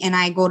Natalie and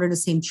I go to the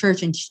same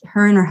church, and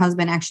her and her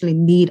husband actually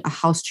lead a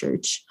house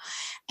church.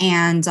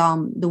 And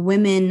the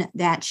women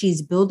that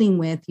she's building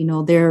with,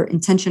 they're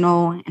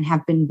intentional and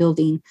have been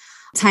building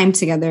time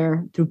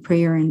together through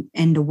prayer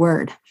and the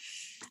word.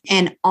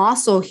 And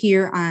also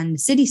here on the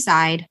city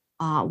side,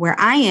 where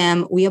I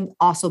am, we have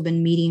also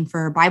been meeting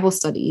for Bible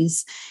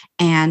studies,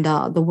 and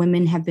the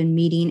women have been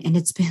meeting, and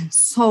it's been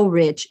so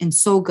rich and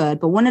so good.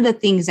 But one of the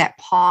things that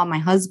Paul, my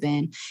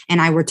husband,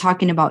 and I were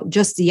talking about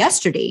just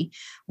yesterday,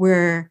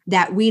 were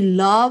that we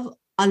love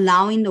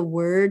allowing the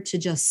word to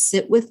just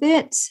sit with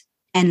it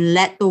and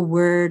let the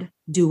word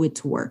do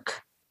its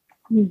work.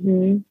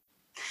 Mm-hmm.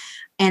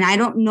 And I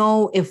don't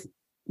know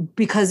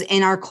because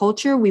in our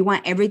culture, we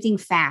want everything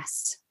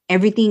fast,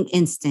 everything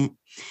instant.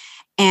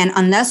 And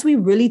unless we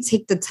really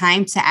take the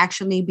time to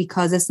actually,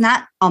 because it's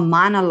not a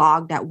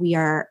monologue that we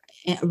are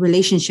in a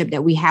relationship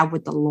that we have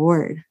with the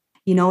Lord,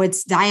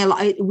 it's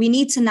dialogue. We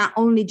need to not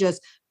only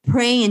just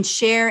pray and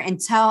share and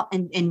tell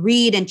and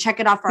read and check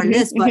it off our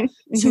list, but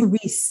to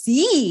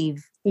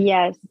receive.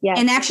 Yes.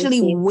 And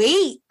actually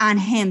wait on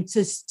him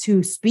to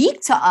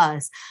speak to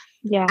us.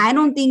 Yeah. I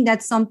don't think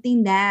that's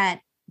something that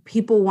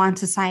people want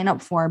to sign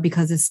up for,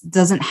 because it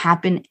doesn't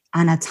happen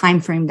on a time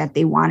frame that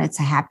they want it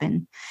to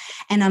happen.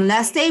 And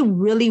unless they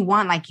really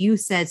want, like you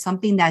said,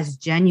 something that's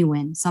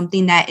genuine,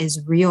 something that is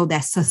real,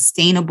 that's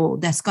sustainable,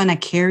 that's going to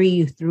carry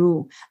you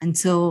through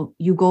until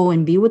you go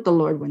and be with the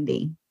Lord one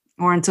day,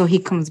 or until he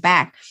comes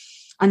back.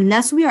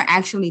 Unless we are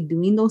actually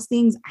doing those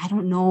things, I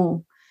don't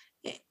know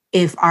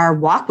if our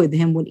walk with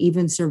him would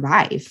even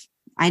survive.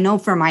 I know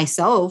for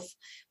myself,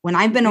 when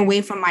I've been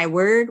away from my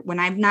word, when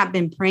I've not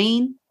been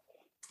praying,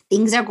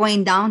 things are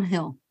going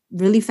downhill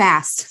really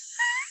fast.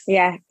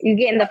 Yeah. You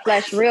get in the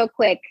flesh real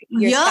quick.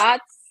 Your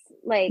thoughts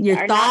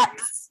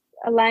not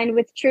aligned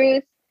with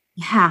truth.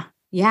 Yeah.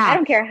 Yeah. I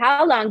don't care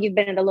how long you've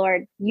been in the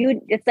Lord.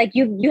 It's like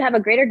you have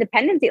a greater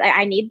dependency. Like,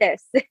 I need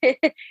this.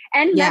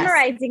 And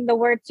memorizing the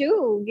word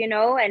too,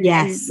 and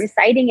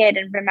reciting it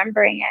and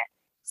remembering it.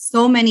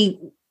 So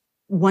many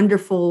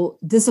wonderful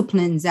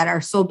disciplines that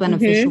are so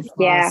beneficial for us.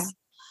 Yeah,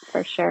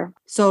 for sure.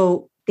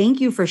 So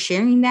thank you for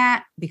sharing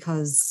that,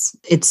 because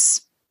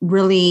it's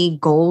really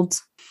gold.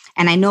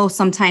 And I know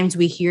sometimes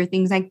we hear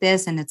things like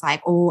this and it's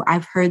like, oh,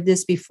 I've heard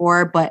this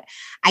before, but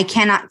I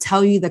cannot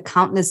tell you the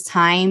countless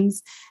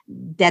times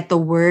that the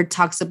word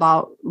talks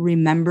about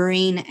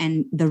remembering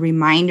and the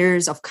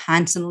reminders of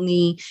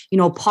constantly,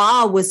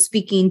 Paul was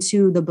speaking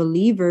to the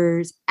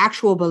believers,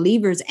 actual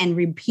believers, and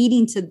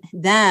repeating to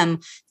them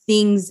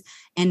things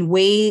in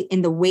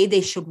the way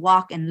they should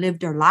walk and live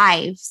their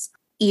lives.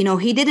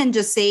 He didn't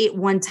just say it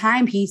one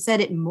time. He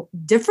said it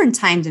different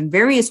times in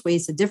various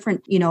ways to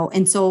different,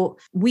 and so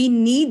we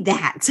need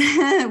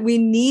that. We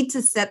need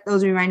to set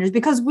those reminders,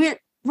 because we're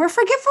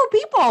forgetful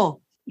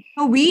people.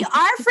 We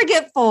are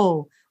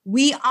forgetful.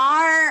 We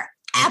are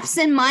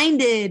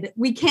absent-minded.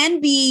 We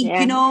can be,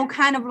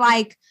 kind of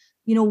like,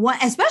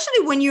 what,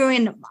 especially when you're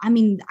in, I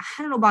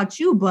don't know about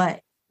you,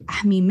 but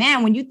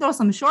man, when you throw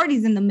some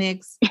shorties in the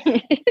mix,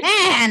 man,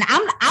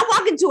 I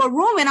walk into a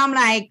room and I'm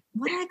like,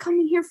 what did I come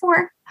in here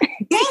for? Dang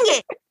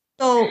it.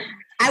 So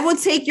I will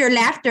take your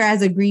laughter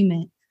as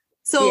agreement.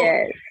 So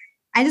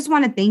I just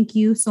want to thank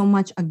you so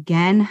much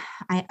again.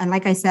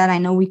 Like I said, I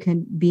know we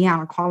could be on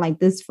a call like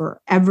this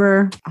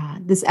forever.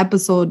 This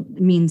episode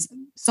means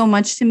so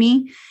much to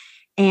me.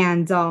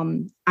 And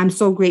I'm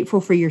so grateful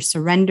for your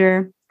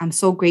surrender. I'm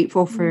so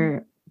grateful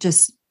for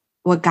just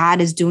what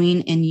God is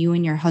doing in you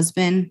and your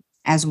husband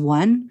as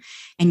one,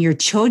 and your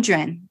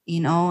children,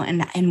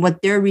 and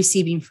what they're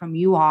receiving from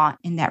you all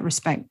in that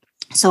respect.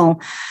 So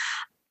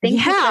thank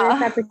you for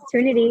this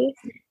opportunity.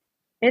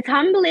 It's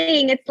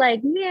humbling. It's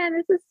like, man,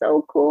 this is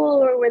so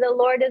cool. Or where the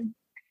Lord is,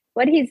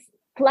 what he's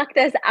plucked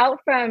us out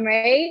from,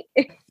 right?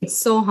 It's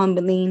so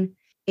humbling.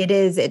 It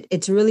is.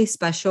 It's really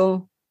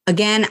special.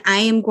 Again, I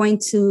am going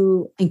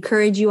to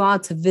encourage you all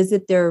to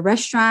visit their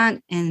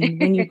restaurant. And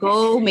when you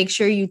go, make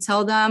sure you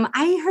tell them,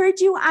 I heard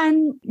you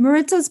on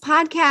Maritza's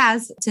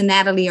podcast, to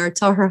Natalie, or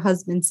tell her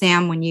husband,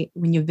 Sam, when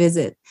you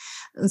visit,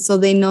 so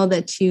they know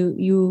that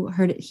you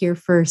heard it here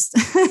first.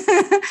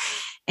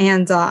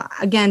 And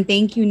again,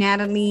 thank you,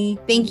 Natalie.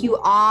 Thank you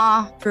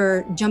all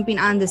for jumping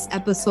on this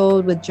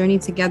episode with Journey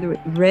Together with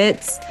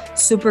Ritz.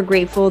 Super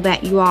grateful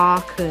that you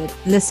all could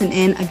listen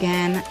in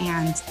again,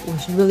 and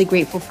was really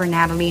grateful for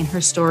Natalie and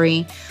her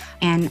story.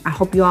 And I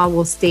hope you all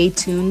will stay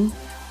tuned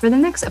for the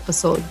next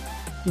episode.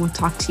 We'll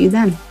talk to you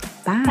then.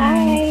 Bye.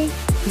 Bye.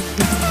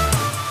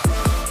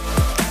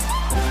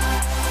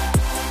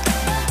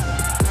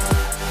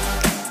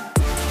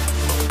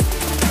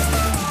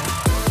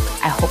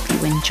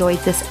 Enjoyed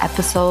this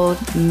episode.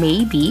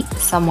 Maybe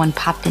someone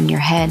popped in your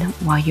head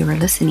while you were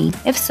listening.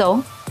 If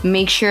so,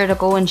 make sure to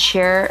go and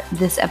share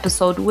this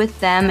episode with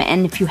them.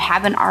 And if you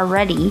haven't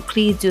already,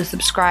 please do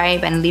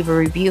subscribe and leave a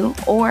review,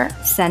 or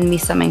send me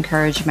some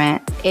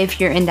encouragement.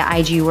 If you're in the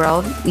IG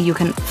world, you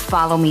can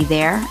follow me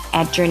there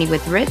at Journey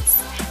with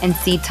Ritz and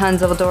see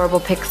tons of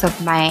adorable pics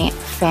of my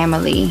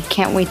family.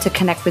 Can't wait to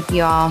connect with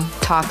y'all.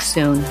 Talk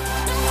soon.